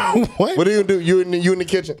gonna do? What? What are you gonna do? You in the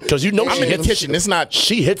kitchen? Because you know I'm she in the hit kitchen. It's not.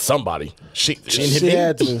 She hit somebody. She didn't She hit me.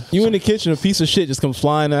 had to. You in the kitchen, a piece of shit just comes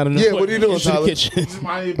flying out of nowhere. Yeah, what are you doing, into the Tyler?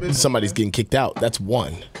 kitchen. Somebody's getting kicked out. That's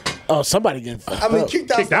one. Oh, somebody getting I mean,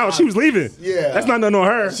 kicked out. She was leaving. Yeah. That's not nothing on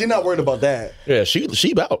her. She's not worried about that. Yeah, she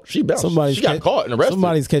bounced. She bounced. Somebody's she got catch- caught and arrested.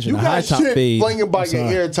 Somebody's catching You a high got top shit fade. flinging by I'm your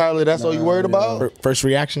sorry. ear, Tyler. That's all you worried about? First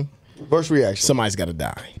reaction. First reaction. Somebody's got to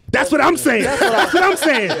die. That's what I'm saying. That's what I'm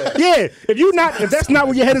saying. Yeah. If that's not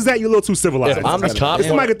where your head is at, you're a little too civilized. If I'm the cop, If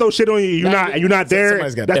somebody can throw shit on you, and you're not there.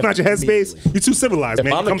 Somebody's got- That's not your headspace. You're too civilized, if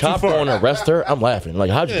man. I'm You the come too cop far. going to arrest her, I'm laughing. Like,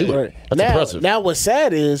 how'd you do it? That's now, impressive. now what's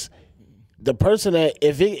sad is the person that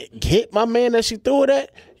if it hit my man that she threw it at,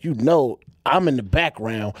 you know I'm in the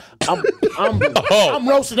background. I'm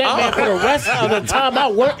roasting that man for the rest of the time I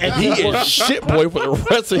work. And He is shit boy for the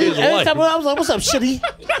rest of his every life. time I was like, "What's up, shitty?"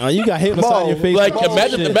 You got hit beside your face. Like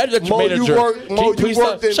imagine that your manager. You worked in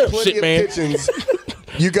Shut up, plenty shit, of man. kitchens.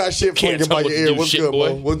 You got shit Can't flinging tell by what your to ear. do, What's shit, good, boy.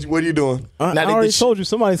 Mo? What are you doing? I they already did told you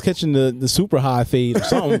somebody's catching the super high fade or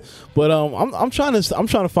something. But I'm trying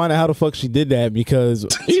to find out how the fuck she did that because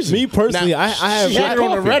me personally, I have She had it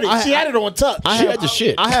on the Reddit. She had it on tuck. She had the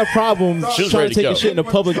shit. I have problems She was trying ready to to take a go. shit in a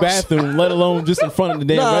public bathroom, let alone just in front of the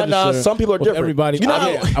damn register. Some people are with different. Everybody, You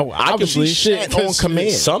know, I obviously shit on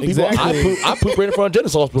command. Some people, Exactly. I poop right in front of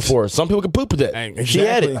Jenna's sauce before. Some people can poop with that. She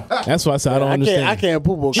had it. That's why I said I don't understand. I can't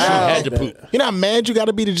poop. She had to poop. You know how mad you got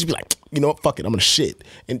to be to just be like, you know what, fuck it, I'm gonna shit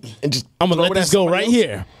and just I'm gonna let this go right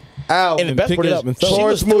here. Al, And the best pick part it is, up and she throw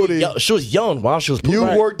it. was still- she was young while she was pooping.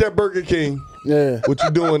 you worked at Burger King. Yeah. What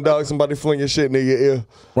you doing, dog? Somebody flinging shit in your ear.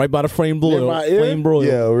 Right by the flame broil. my ear? Flame broil.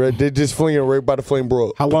 Yeah, right. They just flinging right by the flame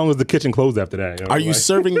broil. How long was the kitchen closed after that? are you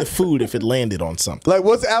serving the food if it landed on something? Like,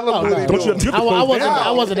 what's Alan really Don't you, doing? you have to I close wasn't. down.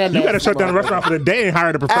 I wasn't that. You got to shut down the restaurant for the day and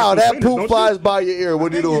hire the professional. Al, that cleaners, don't poop you? flies by your ear.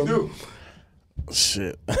 What are you doing?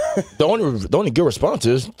 Shit. The only good response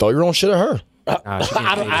is throw your own shit at her.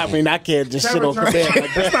 I mean, I can't just sit on command like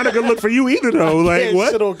that. That's not a good look for you either, though. Like Can't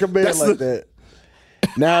what? sit on command That's like the- that.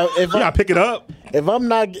 Now, if You gotta pick it up.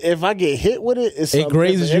 if I get hit with it, it's It something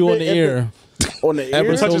grazes different. you on the ear. On the Ever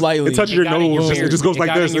ear. so lightly. It touches your It got in your nose. beard. It just goes It like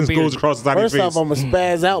got in this your and it goes beard. across the side of First your off, face. I'm gonna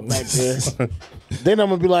spaz out back there. Then I'm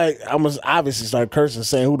gonna be like, I'm gonna obviously start cursing,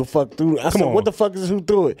 saying who the fuck threw it. I said, on. what the fuck is who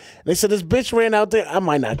threw it? They said this bitch ran out there. I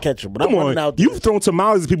might not catch her, but I'm Come running on, out there. you've thrown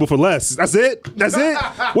tamales at people for less. That's it. That's it.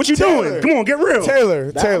 What you doing? Come on, get real.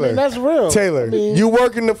 Taylor, that's real. Taylor, I mean- you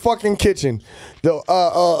work in the fucking kitchen.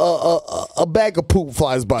 A bag of poop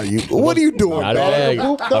flies by you. What are you doing, Not a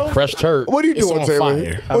man? bag, a fresh turd. What are you It's doing, on Taylor?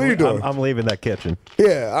 fire. What are you doing? I'm leaving that kitchen.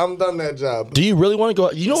 Yeah, I'm done that job. Do you really want to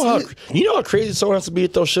go? You know how crazy someone has to be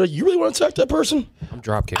to throw shit? You really want to attack that person? I'm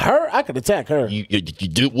drop kicking. Her, I could attack her. You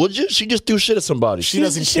do? Would you? She just threw shit at somebody. She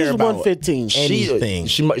doesn't care she's about 115. anything.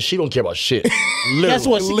 She don't care about shit. Guess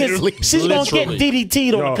what? She's gonna get Literally.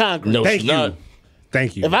 DDT'd on No. the concrete. No, Thank she's you. not.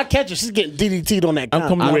 Thank you. If I catch her, she's getting DDT'd on that I'm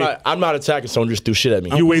concrete. coming I'm not attacking someone who just threw shit at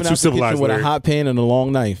me. You way coming too out the kitchen civilized, with Larry. a hot pan and a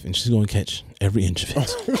long knife, and she's gonna catch every inch of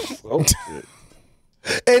it.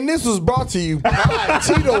 And this was brought to you by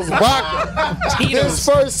Tito's Vodka. This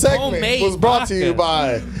first segment homemade was brought to you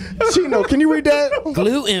by Chino. Can you read that?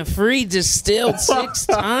 Gluten free distilled 6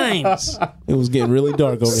 times. It was getting really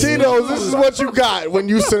dark over there. Tito's, this is what you got when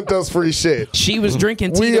you sent us free shit. She was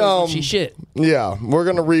drinking We, Tito's when she shit. Yeah, we're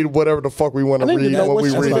gonna read whatever the fuck we want to I need to read know when what we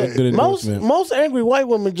she read said. it. Good Most endorsement. angry white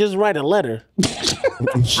women just write a letter.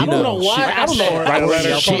 I don't know why. I don't know. Write a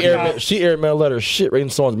letter. She airmailed letter shit right in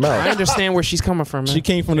someone's I mouth. understand where she's coming from, man. She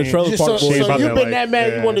came from the trailer So, park so boys. about you've that, been like, that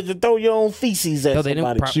mad yeah. you wanted to throw your own feces at No, they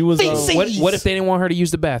somebody. didn't. She was. What if they didn't want her to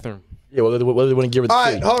use the bathroom? Yeah, what do they want to give her the All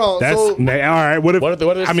key? right, hold on. That's So, all right. What if? What if they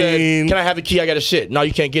I said, mean, can I have the key? I got a shit. No,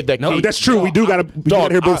 you can't get that key. that's true. We do gotta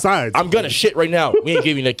hear both sides. I'm gonna shit right now. We ain't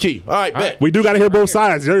giving you that key. All right, bet. We do gotta hear both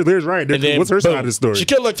sides. There's right. And then, What's her side boom. of the story? She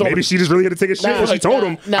could've, like, told Maybe me- she just really had to take a shit. Nah, She told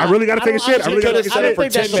him, nah, I really gotta take a shit. I really gotta take a I don't shit.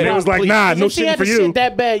 think that's And it was like, please. nah, no If she shit had for to you. shit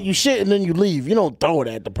that bad, you shit and then you leave. You don't throw it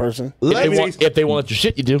at the person. If they want your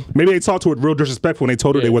shit, you do. Maybe they talked to her real disrespectful and they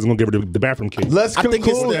told her they wasn't gonna give her the bathroom key. let's I think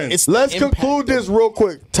conclude. it's the Let's impact conclude this real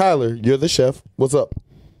quick. Tyler, you're the chef. What's up?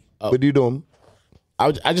 What are you doing?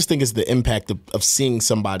 I just think it's the impact of seeing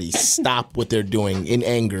somebody stop what they're doing in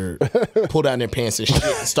anger, pull down their pants and shit,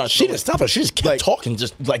 and start. She didn't stop her. She just kept talking.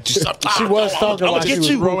 Just She was talking I'm while gonna she get was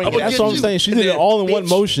you. rowing. I'm gonna That's get what I'm you. saying. She did it all in one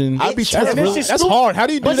motion. I'd be And then terrible. she That's scooped- hard. How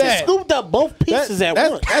do you do But that? she scooped up both pieces at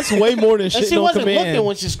once. That's way more than And shit she on wasn't command. looking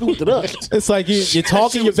when she scooped it up. It's like you're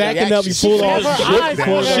talking, you're was backing up, you reaction. pull She off. kept her shit, eyes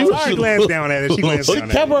pull on it the off. She glanced down at it. She glanced down at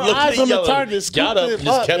Kept it. her eyes on the yelling. target, Got scooped up, it just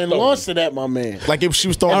up, kept and going. launched it at my man. Like if she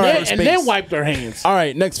was throwing And her then, and then wiped her hands. All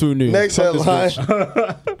right, next food news. Next Fuck this headline.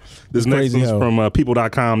 bitch. This next Crazy one's hoe. from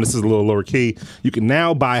people.com. This is a little lower key. You can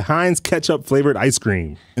now buy Heinz ketchup-flavored ice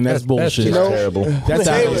cream. And that's bullshit. just terrible. That's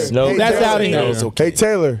out of here. No, Hey, That's Taylor. out of here. Hey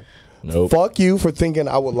Taylor. Nope. Fuck you for thinking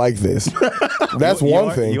I would like this. That's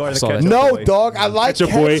one thing. You are the ketchup No, boy. dog. I like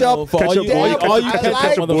Ketchup boy. ketchup. For all you- dabbled. all you I ketchup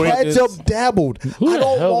like motherfuckers. ketchup dabbled. I the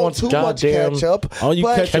don't hell want wants too much goddamn- ketchup. All you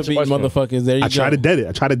but ketchup eating ice cream. motherfuckers, there you I go. tried to dead it.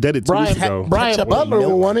 I tried to dead it 2 weeks ago. Brian Ketchup Butler and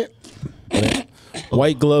will milk. want it.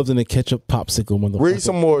 White gloves and a ketchup popsicle, motherfucker. Read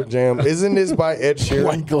some more, Jam. Isn't this by Ed Sheeran?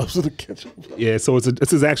 White gloves with the ketchup. Yeah, so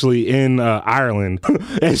this is actually in Ireland.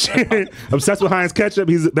 And Sheeran, obsessed with Heinz ketchup.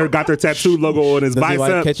 They got their tattoo logo on his Does he bicep.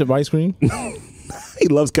 like ketchup ice cream? He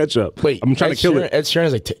loves ketchup. Wait, I'm trying to kill it. Ed Sheeran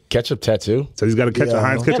has a ketchup tattoo. So he's got a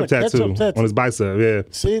Heinz He ketchup got a ketchup tattoo tattoo. on his bicep. Yeah.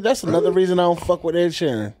 See, that's another reason I don't fuck with Ed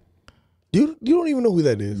Sheeran. You don't even know who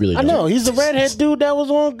that is. Really I know. He's the redhead dude that was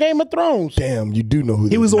on Game of Thrones. Damn, you do know who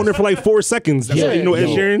that He was is. on there for like 4 seconds. That's why you know Ed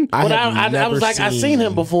Sheeran. But I was like, I seen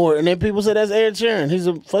him before, and then people said that's Ed Sheeran. He's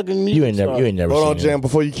a fucking music You ain't never Hold on, seen him. Jam.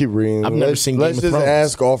 Before you keep reading, I've never seen Let's Game of just Thrones.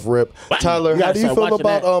 ask off rip, Tyler. You How gotta do you start feel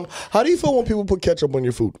watching about How do you feel when people put ketchup on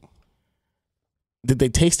your food? Did they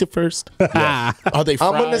taste it first? Yeah. Are they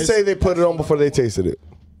fries? I'm gonna say they put it on before they tasted it.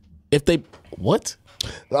 If they what?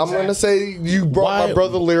 I'm gonna say you brought my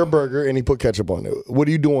brother Lear burger and he put ketchup on it. What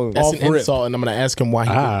are you doing? That's Off an rip? insult, and I'm gonna ask him why he.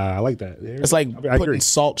 I like that. It's like I agree. putting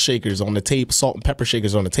salt shakers on the table, salt and pepper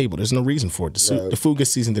shakers on the table. There's no reason for it. The food gets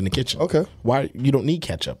seasoned in the kitchen. Okay. Why you don't need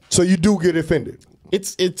ketchup? So you do get offended.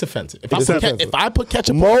 It's offensive. If, It's offensive. if I put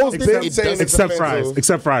ketchup Most on been something, it saying doesn't- it's Except offensive. fries.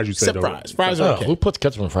 Except fries, you said. except though. fries. Fries are okay. Who puts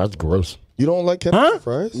ketchup on fries? Gross. You don't like ketchup Huh? on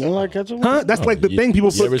fries? You don't like ketchup? Huh? That's like the thing people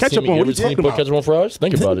You ever put ketchup seen me, on. you What are ever you seen me talking put about? ketchup on fries?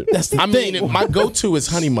 Think about it. That's the thing. My go-to is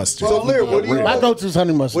honey mustard. So Lear, what do you? My go-to is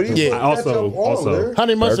honey mustard. What do you Yeah. put ketchup on, Also. Lear?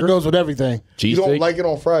 Honey mustard Burger? goes with everything. You don't Cheesesteak, like it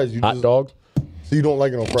on fries. You hot just, dog. So you don't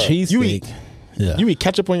like it on fries. Cheesesteak. Yeah. You eat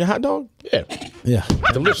ketchup on your hot dog? Yeah, Yeah.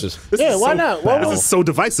 delicious. Yeah, why not? Why This not? is so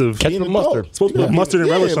divisive. Ketchup and mustard. It's supposed to be mustard and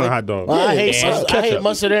relish on a hot dog. I hate And mustard. I hate ketchup.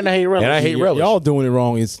 mustard and I hate relish. And I hate relish. Y'all doing it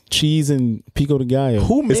wrong. It's cheese and pico de gallo.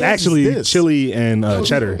 Who It's made actually this? chili and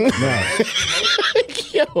cheddar.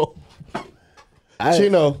 Yo.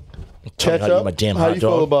 Chino, Tell me how to eat my ketchup. damn How hot do you feel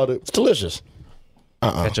dog. about it? It's delicious.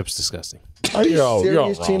 Ketchup's disgusting. Are you You're all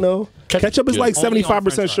serious, wrong. Chino? Ketchup is like Only on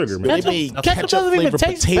 75% French sugar, fries. man. They made Ketchup doesn't even ketchup-flavored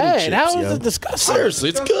taste potato bad. chips, How is yo. it disgusting? Seriously,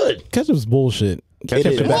 it's good. Ketchup's bullshit.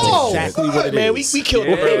 Ketchup is Whoa. exactly what it Man, we is. killed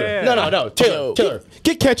it earlier. No, Taylor.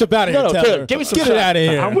 Get ketchup out of here, No, Taylor. Taylor, give me some Get it shots. out of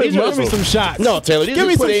here. I'm with Give me Muscle. some shots. No, Taylor. these Give are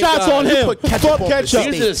me some put shots guys- on him. put ketchup Fuck on ketchup.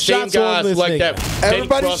 These are the same Shots on guys this like nigga. that. thin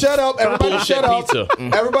Everybody crust shut up. Everybody bullshit shut up. pizza.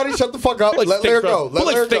 Everybody shut the fuck up. Like Let thick Lear crust- go. Let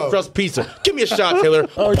like Lear thick go. crust pizza. Give me a shot, Taylor.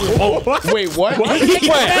 Wait, what? He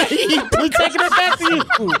taking it back to you.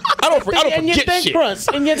 I don't And your forget thin shit. crust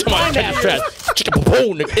and your Come on, pineapple. trash. Chicken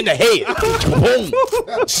boom in the head. Chicken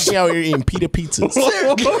boom. See how you're eating pita pizzas.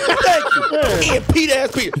 Thank you. Eating Pete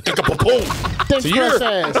ass Pete. Chicken boom. Thin So crust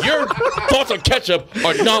ass. your thoughts on ketchup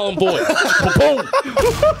are null and void. Boom.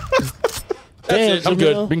 That's it. I'm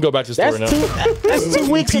good. We can go back to the story That's now. that's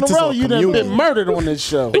 2 weeks in a Pizzas row on you done communion. been murdered on this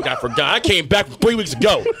show. I think I forgot. I came back from 3 weeks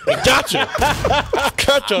ago. And gotcha.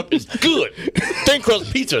 Ketchup is good. Thin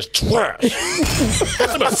crust pizza is trash.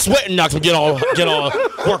 I'm sweating now to get all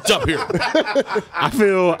worked up here. I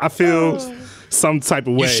feel some type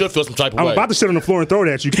of way. You should feel some type of I'm way. about to shit on the floor and throw it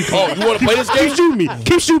at you. Keep Oh, you want to play this game? Keep shooting me.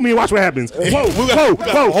 Keep shooting me and watch what happens. Whoa, We whoa, got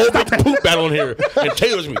a whole whoa. big poop battle in here. And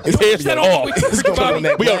Taylor's me. Pissed that off.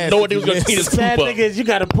 We don't know what he was going to clean his poop Sad up. thing is, you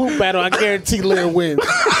got a poop battle. I guarantee Lear wins.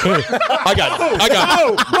 I got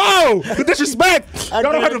Whoa, the disrespect. Y'all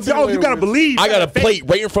don't have to, y'all, you gotta believe. I got a plate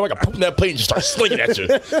right in front. I got poop in that plate and just start slinging at you.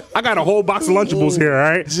 I got a whole box of Lunchables here, all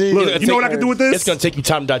right? Look, you know what I can do with this? It's going to take you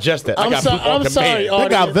time to digest that. I got poop on I'm sorry, demand. They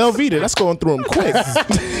got Velveeta. That's going through them quick.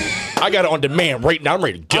 I got it on demand right now. I'm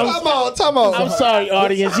ready to go. Time out. I'm sorry,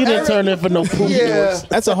 audience. You didn't turn in for no poop Yeah. wars.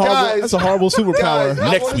 That's a horrible. Guys, that's a horrible superpower. Guys,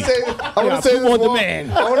 Next I week. want to say poop this on one.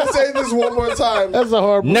 demand. I want to say this one more time. That's a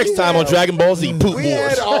horrible. Next time on Dragon Ball Z, poop We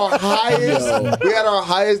had wars. our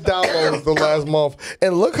highest downloads the last month,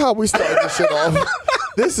 and look how we started this shit off.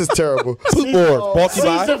 This is terrible. Poop wars. Brought to you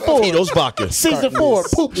by Season 4. Tito's Vodka. Season 4,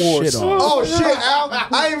 poop wars. Oh shit, Al! I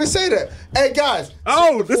didn't even say that. Hey guys,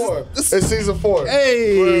 Oh, it's season 4.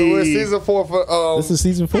 Hey. we're season 4 for This is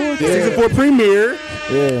season 4. Season 4 premiere.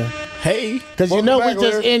 Yeah. Hey. Because you Welcome know back, we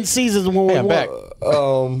just Lear. end seasons when we I'm back.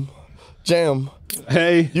 want. Jam.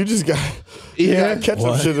 Hey. You just got Yeah. ketchup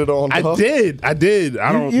shitted on. I dog. did. I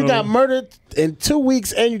don't You know. got murdered in 2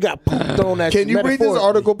 weeks and you got poop thrown at Can you read this metaphorically.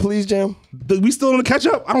 article, please, Jam? We still on the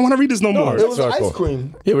ketchup? I don't want to read this no more. It was Sorry, ice cool.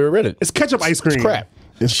 cream. Yeah, we read it. It's ketchup ice cream. Crap.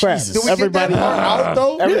 It's crap. Did we Everybody, get that part out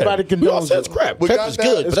though? everybody We all condones said it's it. crap. We Ketchup got is that?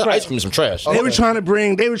 good, It's but that crap. ice cream is some trash. They were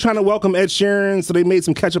trying to welcome Ed Sheeran, so they made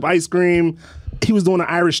some ketchup ice cream. He was doing an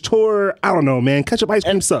Irish tour. I don't know, man. Ketchup ice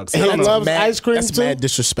cream sucks. I He don't know. loves ice cream That's too. mad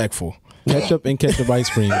disrespectful. Ketchup and ketchup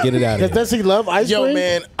ice cream. Get it out of here. Does he love ice Yo, cream?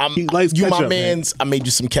 man, He likes you my ketchup, man. man's. I made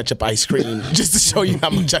you some ketchup ice cream just to show you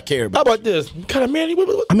how much I care How about. about this? Kind of man.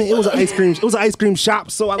 I mean, it was an ice cream. It was an ice cream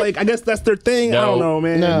shop, so I guess that's their thing. I don't know,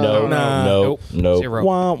 man. No. Zero.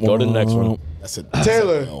 Go to the next one. That's it.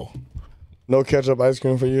 Taylor. No ketchup ice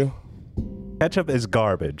cream for you. Ketchup is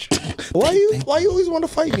garbage. Why you always want to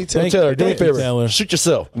fight me, Taylor? Taylor, do me a Thank you, favor. Taylor. Shoot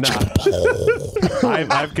yourself. Nah. I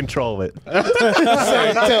have control of it.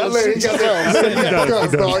 Taylor, he got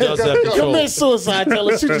that. Commit suicide,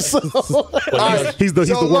 Taylor. Shoot yourself. He's the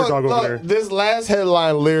So war dog over there. This last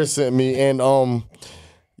headline Lear sent me, and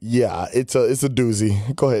yeah, it's a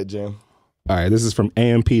doozy. Go ahead, Jam. All right, this is from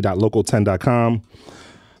amp.local10.com.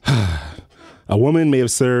 A woman may have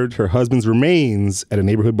served her husband's remains at a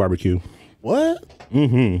neighborhood barbecue. What?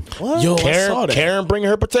 Mm-hmm. What? Yo, I saw that. Karen bringing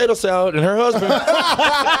her potato salad and her husband.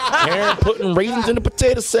 Karen putting raisins in the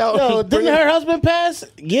potato salad. Yo, didn't her husband pass?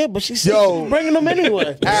 Yeah, but she's bringing them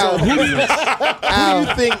anyway. Al, who do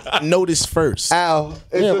you think noticed first? Al,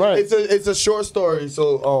 it's a short story.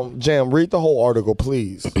 So, Jam, read the whole article,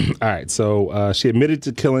 please. All right, so she admitted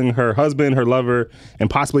to killing her husband, her lover, and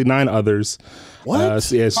possibly 9 others. What?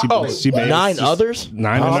 She made 9 others?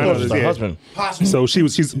 9 others. Her Yeah. husband. So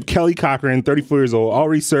she's Kelly Cochran, 34 years old,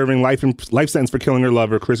 already serving life sentence for killing her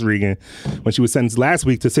lover, Chris Regan, when she was sentenced last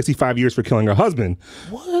week to 65 years for killing her husband.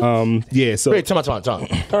 What? Yeah. So wait, time.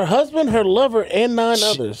 Her husband, her lover, and 9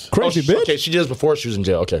 others. Crazy bitch. Okay, she did this before she was in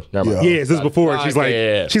jail. Okay, never mind. Yeah, this is before. She's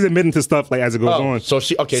she's admitting to stuff like as it goes on. So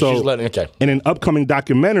she's letting. Okay. In an upcoming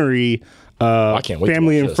documentary, I can't wait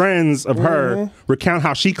family and friends of her recount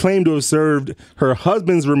how she claimed to have served her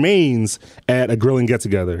husband's remains at a grilling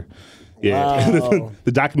get-together. Yeah, Wow.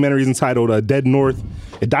 The documentary is entitled "Dead North."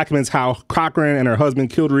 It documents how Cochran and her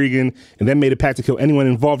husband killed Regan and then made a pact to kill anyone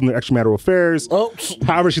involved in their extramarital affairs.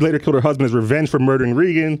 However, she later killed her husband as revenge for murdering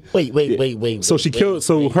Regan. Wait. So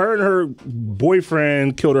her and her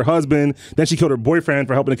boyfriend killed her husband. Then she killed her boyfriend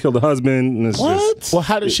for helping to kill the husband. And Well,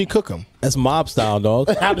 how did she cook him? That's mob style,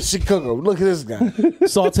 dog. How did she cook them? Look at this guy.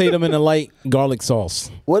 Sauteed them in a light garlic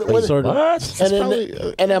sauce. What? And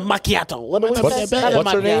then macchiato.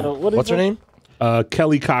 What's her name? What's her name?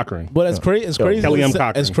 Kelly Cochran. But as crazy Kelly M.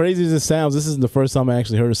 Cochran. as crazy as it sounds, this isn't the first time I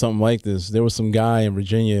actually heard of something like this. There was some guy in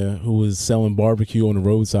Virginia who was selling barbecue on the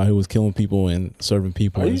roadside who was killing people and serving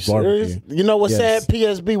people in his barbecue. You know what's Yes. sad?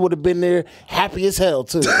 PSB would have been there happy as hell,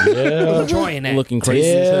 too. Yeah. Enjoying that. Looking crazy.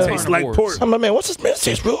 as hell. Tastes like pork. I'm like, man, what's this? Man, this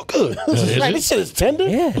tastes real good. Like, this shit is tender?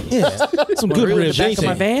 Yeah. Some good Grill in the ribs, back ain't of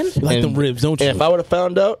my it? van? You like them ribs, don't you? And if I would have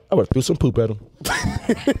found out, I would have threw some poop at him.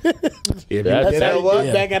 Yeah, That's how you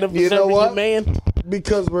get back at him for You know serving what? your man.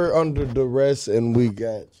 Because we're under duress and we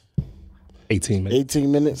got 18 minutes.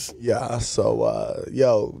 18 minutes. Yeah, so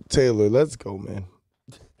yo, Taylor, let's go, man.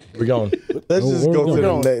 We're going. Let's just we're go to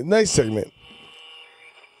going. the next segment.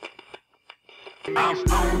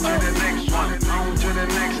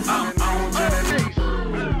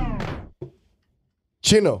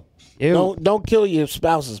 Chino. Ew. Don't kill your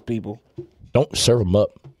spouses, people. Don't serve them up.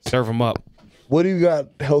 Serve them up. What do you got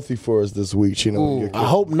healthy for us this week, Chino? I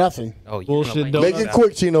hope nothing. Oh, you Bullshit know, like- Make it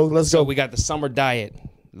quick, Chino. Let's So go. we got the summer diet,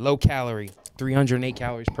 low calorie, 308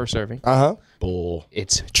 calories per serving. Bull.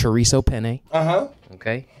 It's chorizo penne. Uh-huh.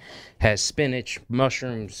 Okay. Has spinach,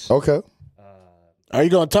 mushrooms. Okay. Are you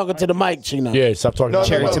going to talk it to the mic, Chino? Yeah, stop talking.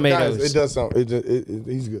 Cherry tomatoes. Guys, it does sound.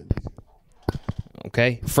 He's good.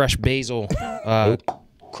 Okay. Fresh basil,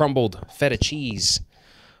 crumbled feta cheese,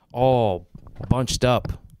 all bunched up.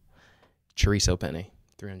 Chorizo penne,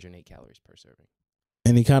 308 calories per serving.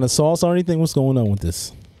 Any kind of sauce or anything? What's going on with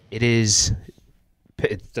this? It's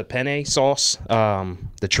the penne sauce,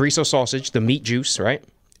 the chorizo sausage, the meat juice, right?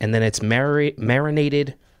 And then it's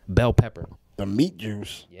marinated bell pepper. The meat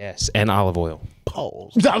juice. Yes, and olive oil.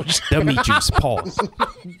 Pause. The meat juice, pause.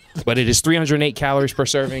 But it is 308 calories per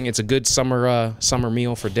serving. It's a good summer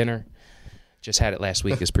meal for dinner. Just had it last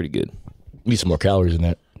week. It's pretty good. Need some more calories in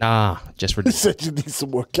that. Nah, just for You said you need some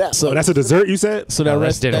more calories. So that's a dessert, you said? So that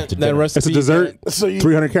that's dinner. that recipe. That's a dessert? So you-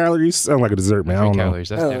 300 calories? Sounds like a dessert, man. I don't know. calories.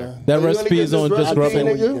 That's dinner. That recipe is on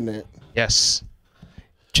JustGrubbin. Yes.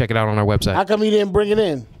 Check it out on our How website. come you didn't bring it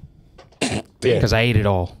in? Because I ate it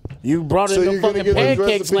all. You brought So in you're the gonna fucking give us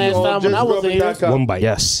pancakes recipe last on time when I wasn't here. JustGrubbin.com. One bite.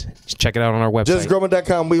 Yes. Check it out on our website.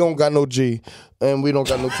 JustGrubbin.com. We don't got no G, and we don't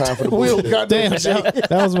got no time for the We bullshit. don't got Damn, no G.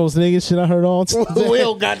 that was the most nigga shit I heard all today. We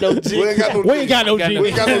don't got no G. We ain't got no G. We ain't got no G. We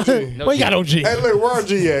ain't got no G. We ain't got no G. Hey, look, where our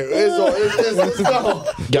G at? It's no.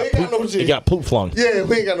 We ain't got no G. You got poop flung. Yeah,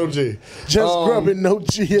 we ain't got no G. Just grubbing no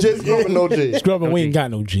G. Just grubbing no G. Scrubbing, we ain't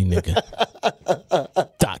got no G, nigga.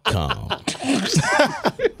 .com.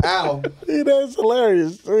 Ow. Yeah, that's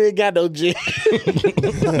hilarious. We ain't got no G.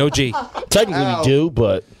 No G. Technically Ow. we do,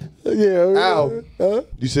 but Yeah. Ow.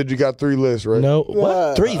 You said you got 3 lists, right? no.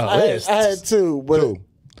 What? 3 lists. I had 2, but 2.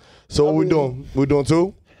 So what we doing? We doing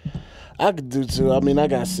 2? I could do 2. I mean, I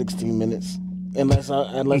got 16 minutes. Unless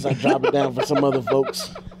I drop it down for some other folks.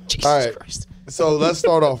 Jesus All right. Christ. So let's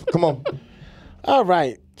start off. Come on. All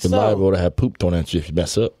right. You So, liable to have poop thrown at you if you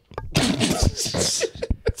mess up.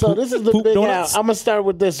 so this is the Poop Big Al. donuts? I'm going to start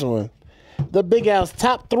with this one. The Big Al's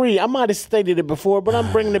top 3. I might have stated it before, but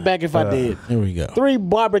I'm bringing it back if I did. Here we go. 3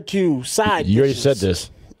 barbecue side You already dishes. said this.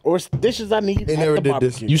 or dishes I need. He at never the did this.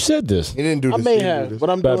 barbecue. You said this. He didn't do I this. may He didn't do have, this. but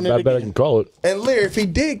I'm doing I it bet I again. can call it. And Lear, if he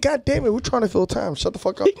did, God damn it, we're trying to fill time. Shut the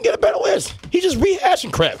fuck up. He can get a better list. He's just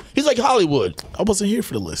rehashing crap. He's like Hollywood. I wasn't here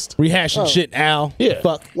for the list. Rehashing shit, Al. Yeah.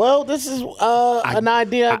 Fuck. Well, this is an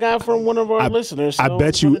idea I got from one of our listeners. I so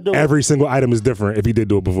bet we're you gonna do it. every single item is different if he did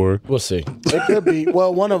do it before. We'll see. It could be.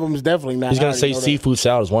 Well, one of them is definitely not. He's I gonna already say know that. seafood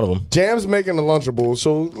salad is one of them. Jam's making a Lunchable,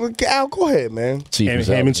 so look, Al, go ahead, man. Seafood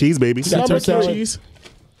Ham and cheese, baby. Number Turkey three. cheese.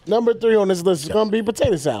 Number 3 on this list is going to be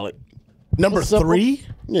potato salad. Number Simple. 3.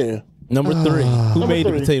 Yeah. Number 3. Who made the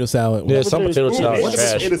 3. potato salad? Yeah, some three. potato salad What's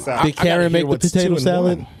is trash. Did Karen make the potato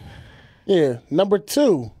salad? Yeah. Number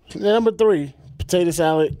 2. Number 3. Potato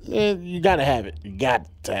salad. You got to have it. You got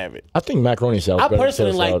to have it. I think macaroni salad. I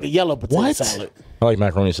personally like the yellow potato salad. I like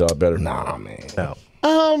macaroni salad better. Nah, man. No.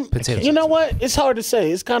 You know what? It's hard to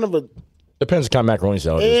say. It's kind of a. Depends what kind of macaroni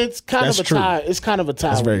salad. It is. It's kind That's of a true. tie. It's kind of a tie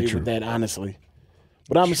That's with very me true. with that, honestly.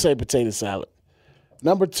 But I'm gonna say potato salad.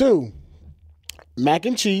 Number 2, mac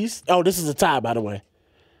and cheese. Oh, this is a tie, by the way.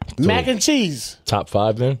 Mac and cheese. Top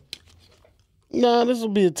 5 then. No, this will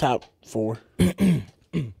be a top 4.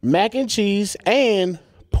 Mac and cheese and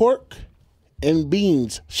pork and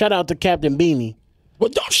beans. Shout out to Captain Beanie. Well,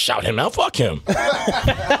 don't shout him out. Fuck him. What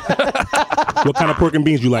kind of pork and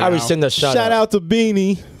beans you like? I already Al? send that shout Shout out to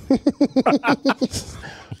Beanie.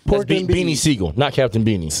 That's Beanie Siegel, not Captain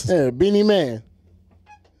Beanie. Yeah, Beanie Man.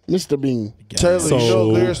 Mr. Bean. Taylor, So- you know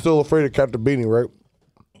Lear's still afraid of Captain Beanie, right?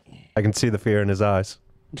 I can see the fear in his eyes.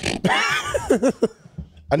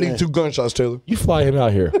 I need 2 gunshots, Taylor. You fly him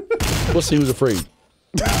out here. We'll see who's afraid.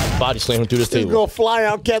 Body slam him through this He's table. gonna fly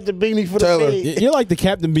out Captain Beanie for Taylor. the fade. You're like the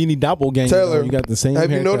Captain Beanie doppelganger. Taylor, You got the same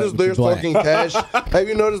have you haircut, noticed but you're Lear's black. talking cash? Have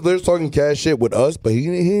you noticed Lear's talking cash shit with us? But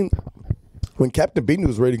he when Captain Beanie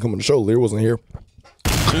was ready to come on the show, Lear wasn't here.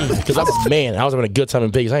 Because I'm a man. I was having a good time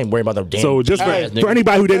in Vegas. I ain't worried about no damn. So just ass for nigga.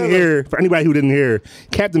 anybody who didn't hear,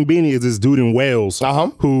 Captain Beanie is this dude in Wales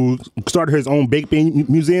who started his own baked bean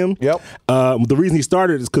museum. Yep. The reason he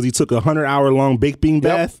started is because he took a 100-hour-long baked bean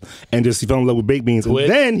bath and he fell in love with baked beans. Quit.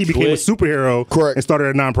 And then he became a Quit. superhero. Correct. And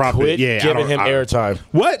started a nonprofit. Quit giving him airtime.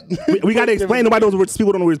 What? We got to explain. Nobody knows what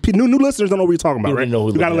people don't know. New listeners don't know what we're talking about. You Right? didn't know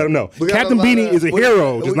who We got to was let them know. We got Captain a lot Beanie of- is a we-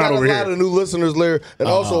 hero, we just got not over a lot here. of new listeners, Lear, and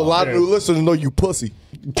also a lot of new listeners know you pussy.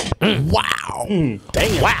 Wow.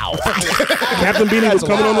 Damn. Wow. Captain Beanie was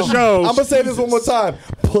coming on the show. I'm gonna say this one more time,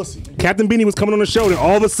 pussy. Captain Beanie was coming on the show, and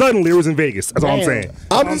all of a sudden, Lear was in Vegas. That's all I'm Damn. saying.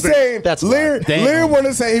 I'm just saying, That's Lear fine. wanted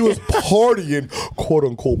to say he was partying, quote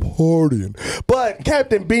unquote partying. But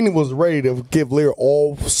Captain Beanie was ready to give Lear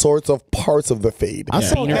all sorts of parts of the fade. I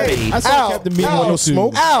saw, Fade. I saw Ow, Captain Beanie ow, with no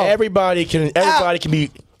smoke. Ow. Everybody can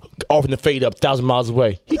be offering the fade up 1,000 miles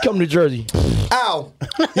away. He come to New Jersey. Ow.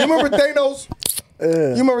 You remember Thanos? You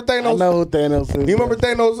remember I Thanos? know who Thanos is. You remember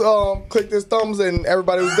Thanos clicked his thumbs and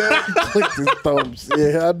everybody was dead? Clicked his thumbs.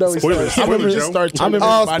 Yeah, I know. Spoilers. I remember Spoilers, it Joe. started.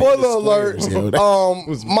 Spoiler alert.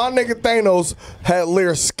 My nigga Thanos had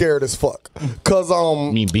Lear scared as fuck. Cause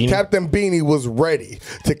mean Beanie? Captain Beanie was ready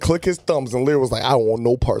to click his thumbs and Lear was like, I don't want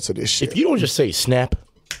no parts of this shit. If you don't just say snap,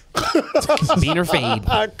 Bean or fade.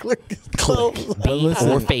 I click his thumbs. Bean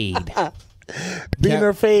or fade. Bean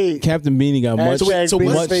or fade. Captain Beanie got much, So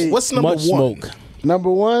what's number much 1? smoke.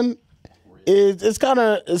 Number 1 is it's kind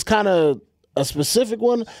of a specific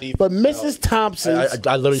one, but Mrs. Thompson's.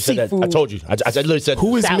 I literally said that. I told you. I literally said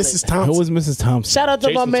Who is Salad. Mrs. Thompson? Who was Mrs. Thompson? Shout out to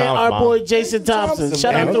my Jason man, Thompson, our Mom. boy Jason Thompson.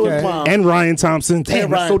 Shout out to his mom. And Ryan Thompson. Damn,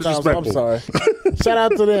 And that's so Ryan Thompson. I'm disrespectful. sorry. Shout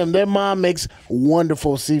out to them. Their mom makes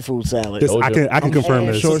wonderful seafood salad. This- I can confirm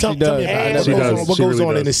this. sure Tell she me does. about it. And She does. What She goes really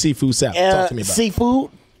on does. in the seafood salad? Talk to me about it. Seafood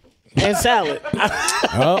and salad.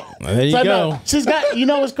 Oh, there you So, go. no, she's got. You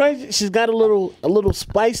know what's crazy? She's got a little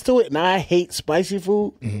spice to it, and I hate spicy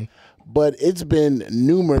food. Mm-hmm. But it's been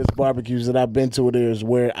numerous barbecues that I've been to with theirs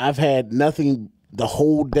where I've had nothing the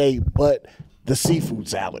whole day but the seafood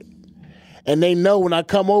salad. And they know when I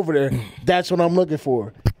come over there, that's what I'm looking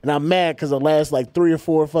for. And I'm mad because the last like 3 or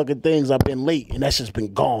 4 fucking things I've been late, and that's just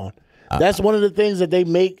been gone. That's one of the things that they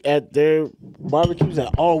make at their barbecues that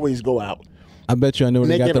always go out. I bet you I know where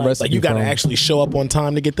they Make got it the like- recipe Like you got to from. actually show up on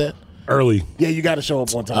time to get that. Early. Yeah, you got to show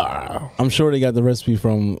up on time. I'm sure they got the recipe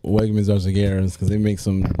from Wegmans or Zagueras because they make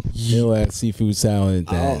some ill-ass seafood salad.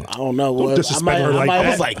 That I don't know. Well, disrespect her like that. I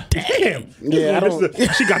was like, damn. Yeah, I don't.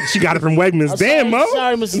 She got it from Wegmans. Damn, Mo.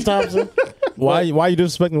 Sorry, Mrs. Thompson. why you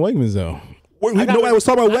disrespecting Wegmans though? Nobody was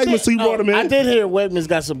talking about Wegmans, so you brought him in. I did hear Wegmans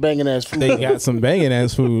got some banging ass food. They got some banging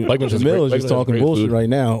ass food. Wegmans is Jamil is great- just Wegmans is talking great bullshit food. right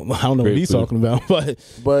now. I don't know Great what he's food. talking about,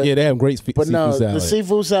 but yeah, they have great But seafood no, salad. the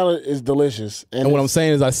seafood salad is delicious. and what I'm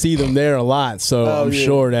saying is, I see them there a lot, so Oh, I'm yeah.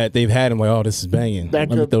 sure that they've had them. Like, oh, this is banging. Let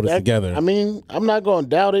me throw this together. I mean, I'm not going to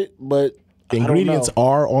doubt it, but The ingredients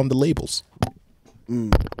are on the labels.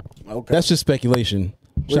 Okay. That's just speculation.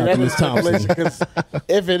 Shout out to Ms. Thompson. Because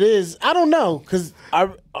if it is, I don't know. Because I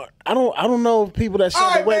don't know people that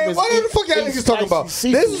shop at Wegmans. What the fuck y'all niggas talking about? This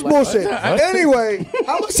is bullshit. Anyway,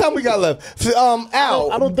 how much time we got left?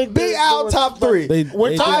 Al, I don't think Big Al top 3.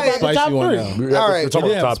 We're talking about the top 3. All right, We're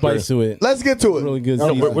talking about top spice to it. let's get to it. Really good.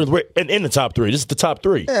 No, season. we're in the top 3. This is the top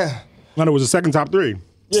 3. Yeah. No, it was the second top 3.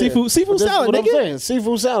 Yeah. Seafood That's salad, what I'm nigga. saying.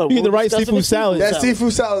 Seafood salad. You get the We're right discussing seafood salad. That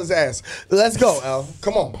seafood salad's ass. Let's go, Al.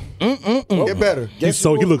 Come on. Get better. He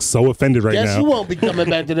looks so offended right Guess now. you won't be coming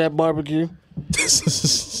back to that barbecue.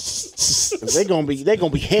 They gonna be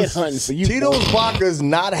headhunting for you. Tito's Vodka is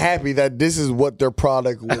not happy that this is what their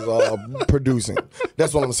product was producing.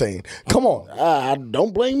 That's what I'm saying. Come on.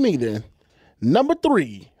 Don't blame me then. Number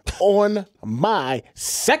 3 on my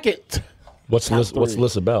second. What's the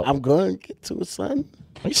list about? I'm going to get to it, son.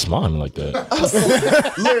 Why you smiling like that?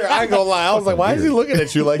 Literally, I ain't gonna lie. I was like, why is he looking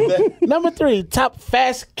at you like that? Number 3, top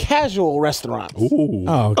fast casual restaurants. Ooh.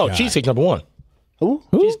 Oh, Oh, God. Cheesecake number 1. Who?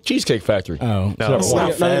 Cheesecake Factory. Oh, No, It's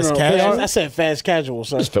not fast casual. I said fast casual,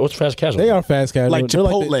 sir. What's fast casual? they are fast casual. Like They're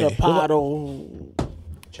Chipotle. Chipotle,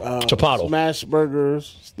 Chipotle. smash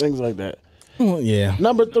burgers, things like that. yeah.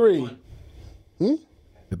 Number 3.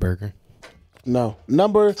 The burger. No.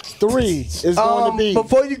 Number 3 is going to be.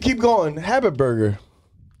 Before you keep going, Habit Burger.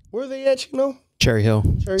 Where are they at, you know? Cherry Hill.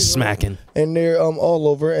 Hill. Smacking. And they're all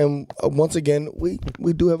over. And once again, we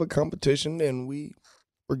do have a competition, and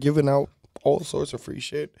we're giving out all sorts of free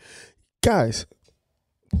shit. Guys,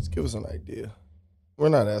 just give us an idea. We're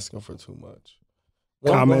not asking for too much.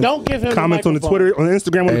 Don't give him Comments on the Twitter, on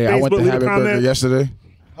Instagram, on Hey, I went Facebook. to Leave a Habit Burger comment. yesterday.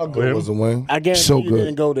 How good was the wing? I guarantee So you good.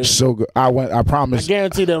 didn't go there. So good. I went. I promise. I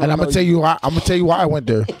guarantee them. And I'm gonna tell you why. I'm gonna tell you why I went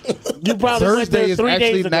there. You probably went Thursday there is 3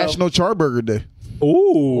 actually days ago. National Charburger Day.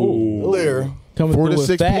 Ooh. Lear, Coming 4 through to with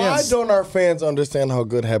 6 fast. p.m. why don't our fans understand how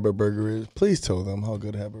good Habit Burger is? Please tell them how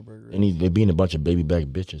good Habit Burger is. They being a bunch of baby back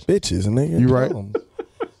bitches. Bitches, nigga. You right. Tell 'em.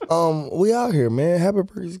 We out here, man. Habit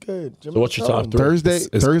Burger's good. So what's your top 3? Thursday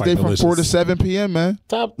It's Thursday quite from 4 to delicious. 7 p.m. Man.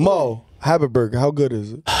 Top Mo, Habit Burger, how good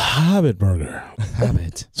is it? Habit Burger.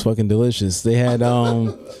 Habit. It's fucking delicious. They had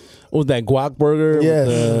what was that guac burger? Yes,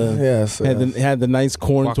 with the, yes. had the nice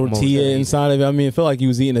corn Guacamole. tortilla inside of it. I mean, it felt like you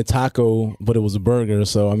was eating a taco, but it was a burger.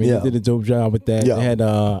 So I mean, Yeah. they did a dope job with that. Yeah. They had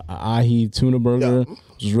a ahi tuna burger,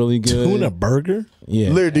 which was really good. Tuna burger? Yeah.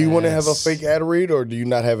 Lear, do you want to have a fake ad read or do you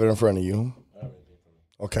not have it in front of you?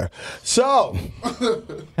 Okay. So,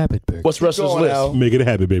 Habit burger. What's the rest of this going list? out. Make it a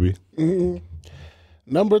habit, baby.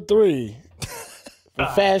 Number 3 for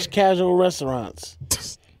fast casual restaurants.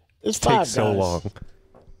 It's Five Guys. so long.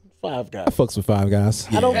 Five Guys. I fucks with Five Guys.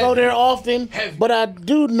 I don't go there often, but I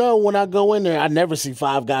do know when I go in there, I never see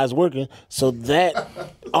Five Guys working. So that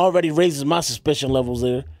already raises my suspicion levels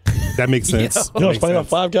there. That makes sense. You know what's funny about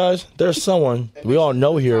Five Guys? There's someone we all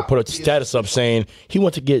know here put a status up saying he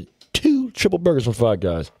went to get 2 triple burgers from Five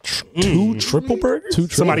Guys. 2 triple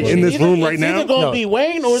burgers? Somebody in this room right It's now. either going to No. be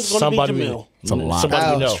Wayne or it's going to Somebody be Jamil. It's a lot.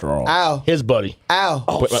 Somebody we know. Strong. Ow. His buddy. Ow.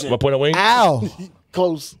 Oh, What shit. point of wing? Ow.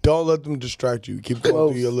 Close. Don't let them distract you. Keep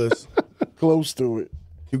going through your list. Close to it.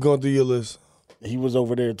 Keep going through your list. He was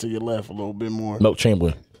over there to your left a little bit more. Milk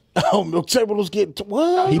Chamberlain. Oh, Milk Chamberlain was getting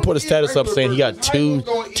what? He put a status up saying he got two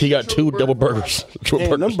double burgers. Triple Damn,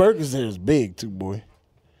 them burgers. burgers there is big too, boy.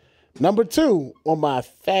 Number 2 on my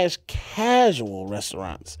fast casual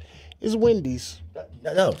restaurants is Wendy's.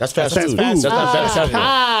 No, that's fast That's food. fast That's not fast casual.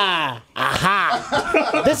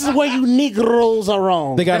 Aha! This is where you Negroes are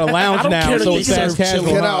wrong. They got a lounge now, care so that it's they fast serve casual.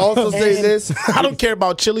 chili. Can I also say this? I don't care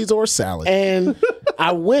about chilies or salad. And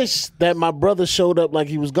I wish that my brother showed up like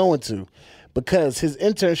he was going to, because his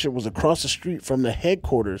internship was across the street from the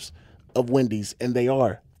headquarters of Wendy's, and they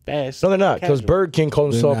are fast. No, they're not, because casual. Burger King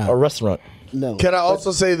called himself not. a restaurant. No. Can I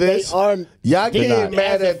also say They this? are. Y'all deemed getting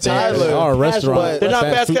mad as a at Tyler. They are a restaurant. They're not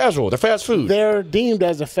fast food. casual. They're fast food. They're deemed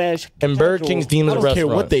as a fast. And Burger King's deemed I as a don't care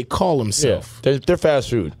restaurant. what they call Yeah, themselves. they're fast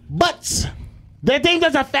food. but they're deemed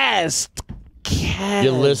as a fast.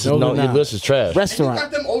 Your list is No, they're your not. list is trash.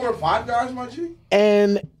 Restaurant. them over Five Guys, my G.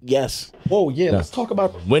 And yes, Whoa, yeah. Let's talk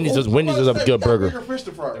about Wendy's. Does have a good burger?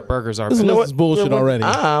 Burgers are This better. list is bullshit already.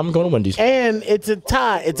 I'm going to Wendy's. and it's a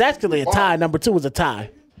tie. It's actually a tie. Number 2 is a tie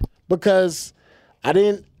because I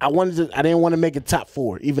didn't want to make it top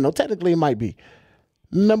 4, even though technically it might be.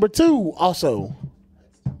 Number 2 also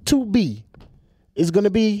 2B is going to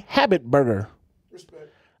be Habit Burger.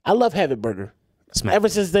 I love Habit Burger. Smack. Ever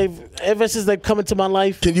since they've come into my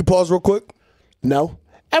life. Can you pause real quick? No.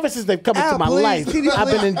 Ever since they've come into my please, life, TD, I've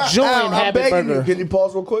been please. enjoying I'm Habit begging you. Burger Can you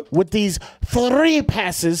pause real quick? with these 3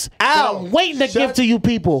 passes that I'm waiting to give to you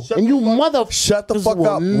people. And you mother shut the fuck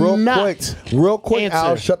up real quick,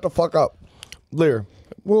 Al. Shut the fuck up. Lear,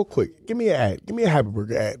 real quick. Give me an ad. Give me a Happy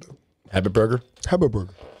Burger ad. Happy Burger? Happy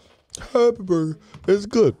Burger. Happy Burger. It's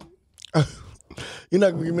good. You're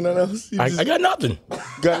not gonna give me nothing else? I got nothing.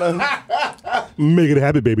 Got nothing? Make it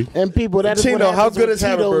happy, baby. And people, that is Chino, what how happens good when is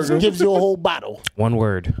Happy Tito's Burger? gives you a whole bottle. One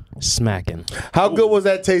word. Smacking. How good was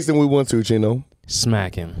that tasting we went to, Chino?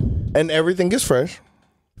 Smacking. And everything is fresh.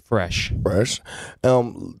 Fresh.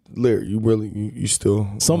 Lear, you still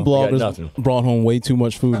Some got bloggers nothing. brought home way too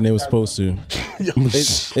much food than they were supposed to.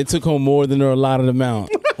 It took home more than their allotted amount.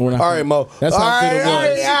 All right, Mo. That's how good it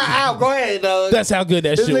was. Al, go ahead, dog. That's how good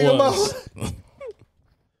that This shit nigga was.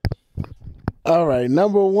 All right,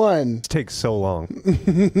 number 1. It takes so long.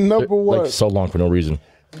 Number 1 Like so long for no reason.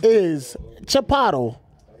 is Chipotle.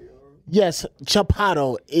 Yes,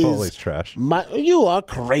 Chipotle is Chipotle's trash. You are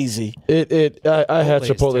crazy. I had Chipotle's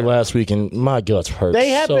Chipotle terrible. last week and my guts hurt They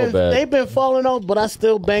have so been bad. they've been falling off, but I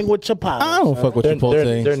still bang with Chipotle. I don't fuck with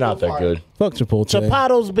Chipotle. They're not that good. Fuck Chipotle.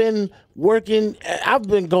 Chipotle's been working. I've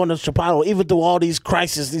been going to Chipotle even through all these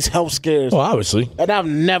crises, these health scares, Well, obviously. and I've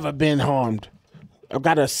never been harmed. I've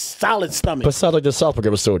got a solid stomach. But it sounds like the South Park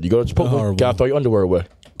episode. You go to Chipotle, Horrible. gotta throw your underwear away.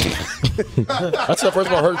 That's the first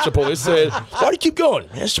time I heard Chipotle. They said, why do you keep going?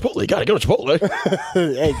 Man, it's Chipotle. You gotta go to Chipotle.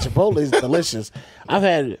 Hey, Chipotle is delicious. I've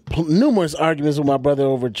had numerous arguments with my brother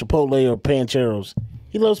over Chipotle or Pancheros.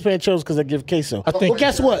 He loves Pancheros because I give queso. Well,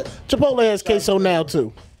 guess what? Chipotle has queso now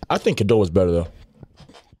too. I think Qdoba's better though.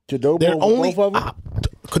 Qdoba They're over only both of them?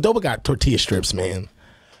 Qdoba got tortilla strips, man.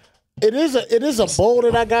 It is a bowl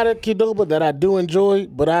that I got at Qdoba that I do enjoy,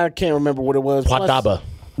 but I can't remember what it was. Plus, Qdoba.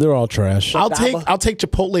 They're all trash. I'll take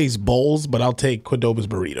Chipotle's bowls, but I'll take Qdoba's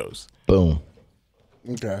burritos. Boom.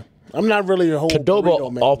 Okay. I'm not really a whole burrito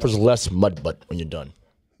Qdoba man. offers less mud butt when you're done.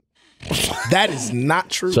 That is not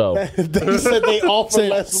true. So They said they offer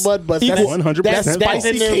less mud butts. Equal, That's- 100%. That's in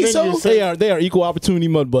Spicy their queso? menu. They are equal opportunity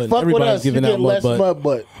mud butt. Fuck with Everybody's us. You giving get out mud less butt. mud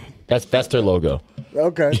butt. that's their logo.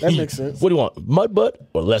 Okay, that makes sense. What do you want? Mud butt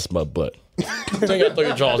or less mud butt? You ain't gotta throw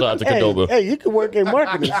your jaws out to Qdoba. Hey, you can work in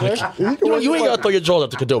marketing, sir. You ain't gotta throw your jaws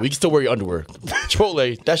out to Qdoba. You can still wear your underwear.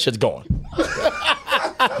 Chipotle, that shit's gone.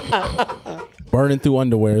 Burning through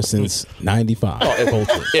underwear since '95.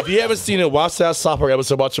 If you haven't seen it, watch that South Park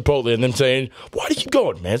episode about Chipotle and them saying, why do you keep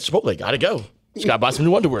going, man? It's Chipotle, gotta go. Just gotta buy some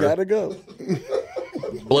new underwear. Gotta go.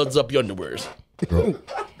 Bloods up your underwears.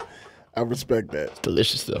 I respect that. It's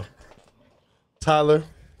delicious though. Tyler,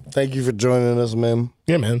 thank you for joining us, man.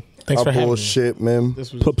 Yeah, man. Thanks for having me. Bullshit, man.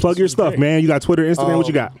 Plug your stuff, man. You got Twitter, Instagram. What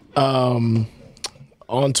you got?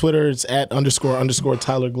 On Twitter, it's at __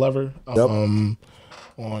 Tyler Glover.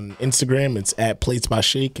 On Instagram, it's at Plates by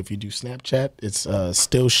Shake. If you do Snapchat, it's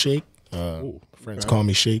still Shake. Friends call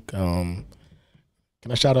me Shake. Can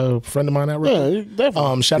I shout out a friend of mine out real quick? Yeah,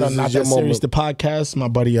 definitely. Shout out This Not is your That Serious, moment. the podcast. My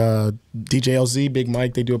buddy DJ LZ, Big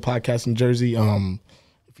Mike, they do a podcast in Jersey.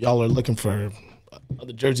 If y'all are looking for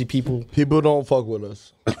other Jersey people, People don't fuck with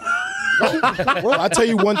us. well, I'll tell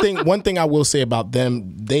you one thing. One thing I will say about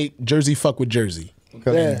them, they Jersey fuck with Jersey.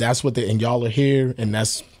 Yeah. And that's what and y'all are here, and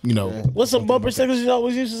that's What's some bumper stickers you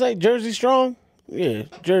always used to say? Jersey strong? Yeah,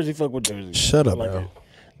 Jersey fuck with Jersey. Shut up, I like Al. it.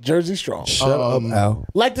 Jersey strong. Shut up, Al.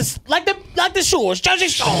 Like the shores, Jersey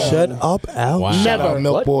strong. Shut up, Al. Wow. Shout out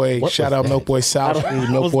Never. Milkboy. Shout out Milkboy South Street,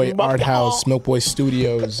 Milkboy about Art to- House, Milkboy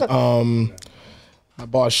Studios. My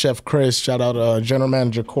boss Chef Chris. Shout out General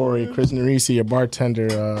Manager Corey, Chris Nerisi, your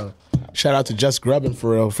bartender. Shout out to JustGrubbin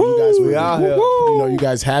for you guys. We out here. You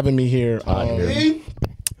guys having me here.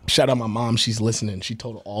 Shout out my mom. She's listening. She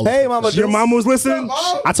told all. Hey, of Mama. Your mom was listening?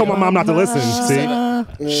 I told my mom not to listen.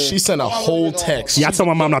 See? She sent a whole text. Yeah, I told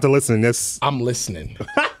my mom not to listen. That's I'm listening.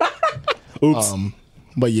 oops.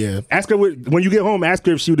 But yeah, Ask her when you get home. Ask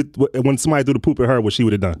her if she would when somebody threw the poop at her, what she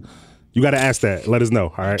would have done. You got to ask that. Let us know.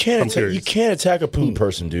 All right. I'm curious. You can't attack a poop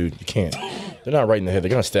person, dude. You can't. They're not right in the head. They're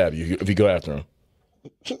gonna stab you if you go after them.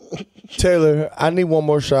 Taylor, I need one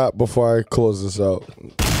more shot before I close this out.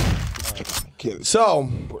 So,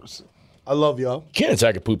 I love y'all. You can't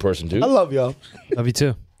attack a poop person, dude. I love y'all. Love you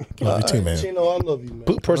too. love you too, man. Chino, I love you, man.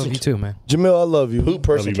 Poop person. Love you too, man. Jamil, I love you. Poop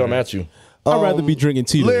person Love you, come man. at you. I'd rather be drinking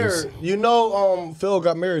Tito's. Lear, you know Phil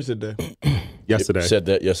got married today. Yesterday. Said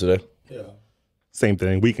that yesterday. Same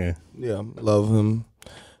thing. Weekend. Yeah, love him.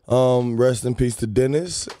 Rest in peace to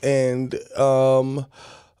Dennis. And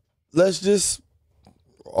let's just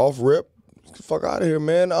off rip. Fuck out of here,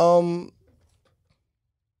 man.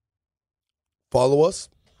 Follow us.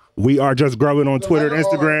 We are JustGrubbin on Twitter and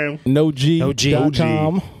Instagram.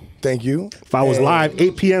 NoG.com. Thank you. Follow us live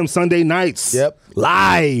 8 p.m. Sunday nights. Yep.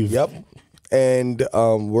 Live. Yep. And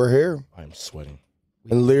we're here. I'm sweating.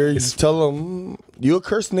 And Lear, you tell them you'll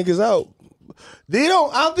curse niggas out. I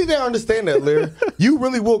don't think they understand that, Lear. You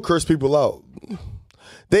really will curse people out.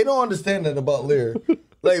 They don't understand that about Lear.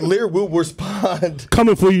 Like, Lear will respond.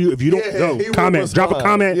 Coming for you if you don't comment. Drop a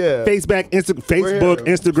comment. Yeah. Facebook,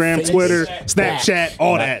 Instagram, Twitter, Snapchat,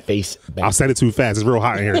 all that. I'll say it too fast. It's real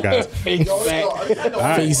hot in here, guys. Face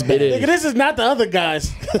back. Nigga, this is not the other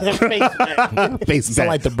guys. Face back. Face back.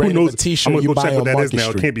 Like the brand of a t-shirt I'm you going to go buy check what on that is Market now. It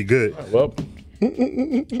Street. can't be good. Well,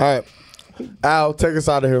 all right. Al, take us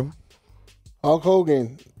out of here. Hulk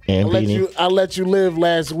Hogan. I let you live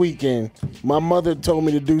last weekend. My mother told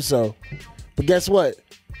me to do so. But guess what?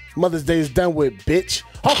 Mother's Day is done with, bitch.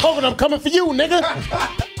 Hulk Hogan, I'm coming for you, nigga.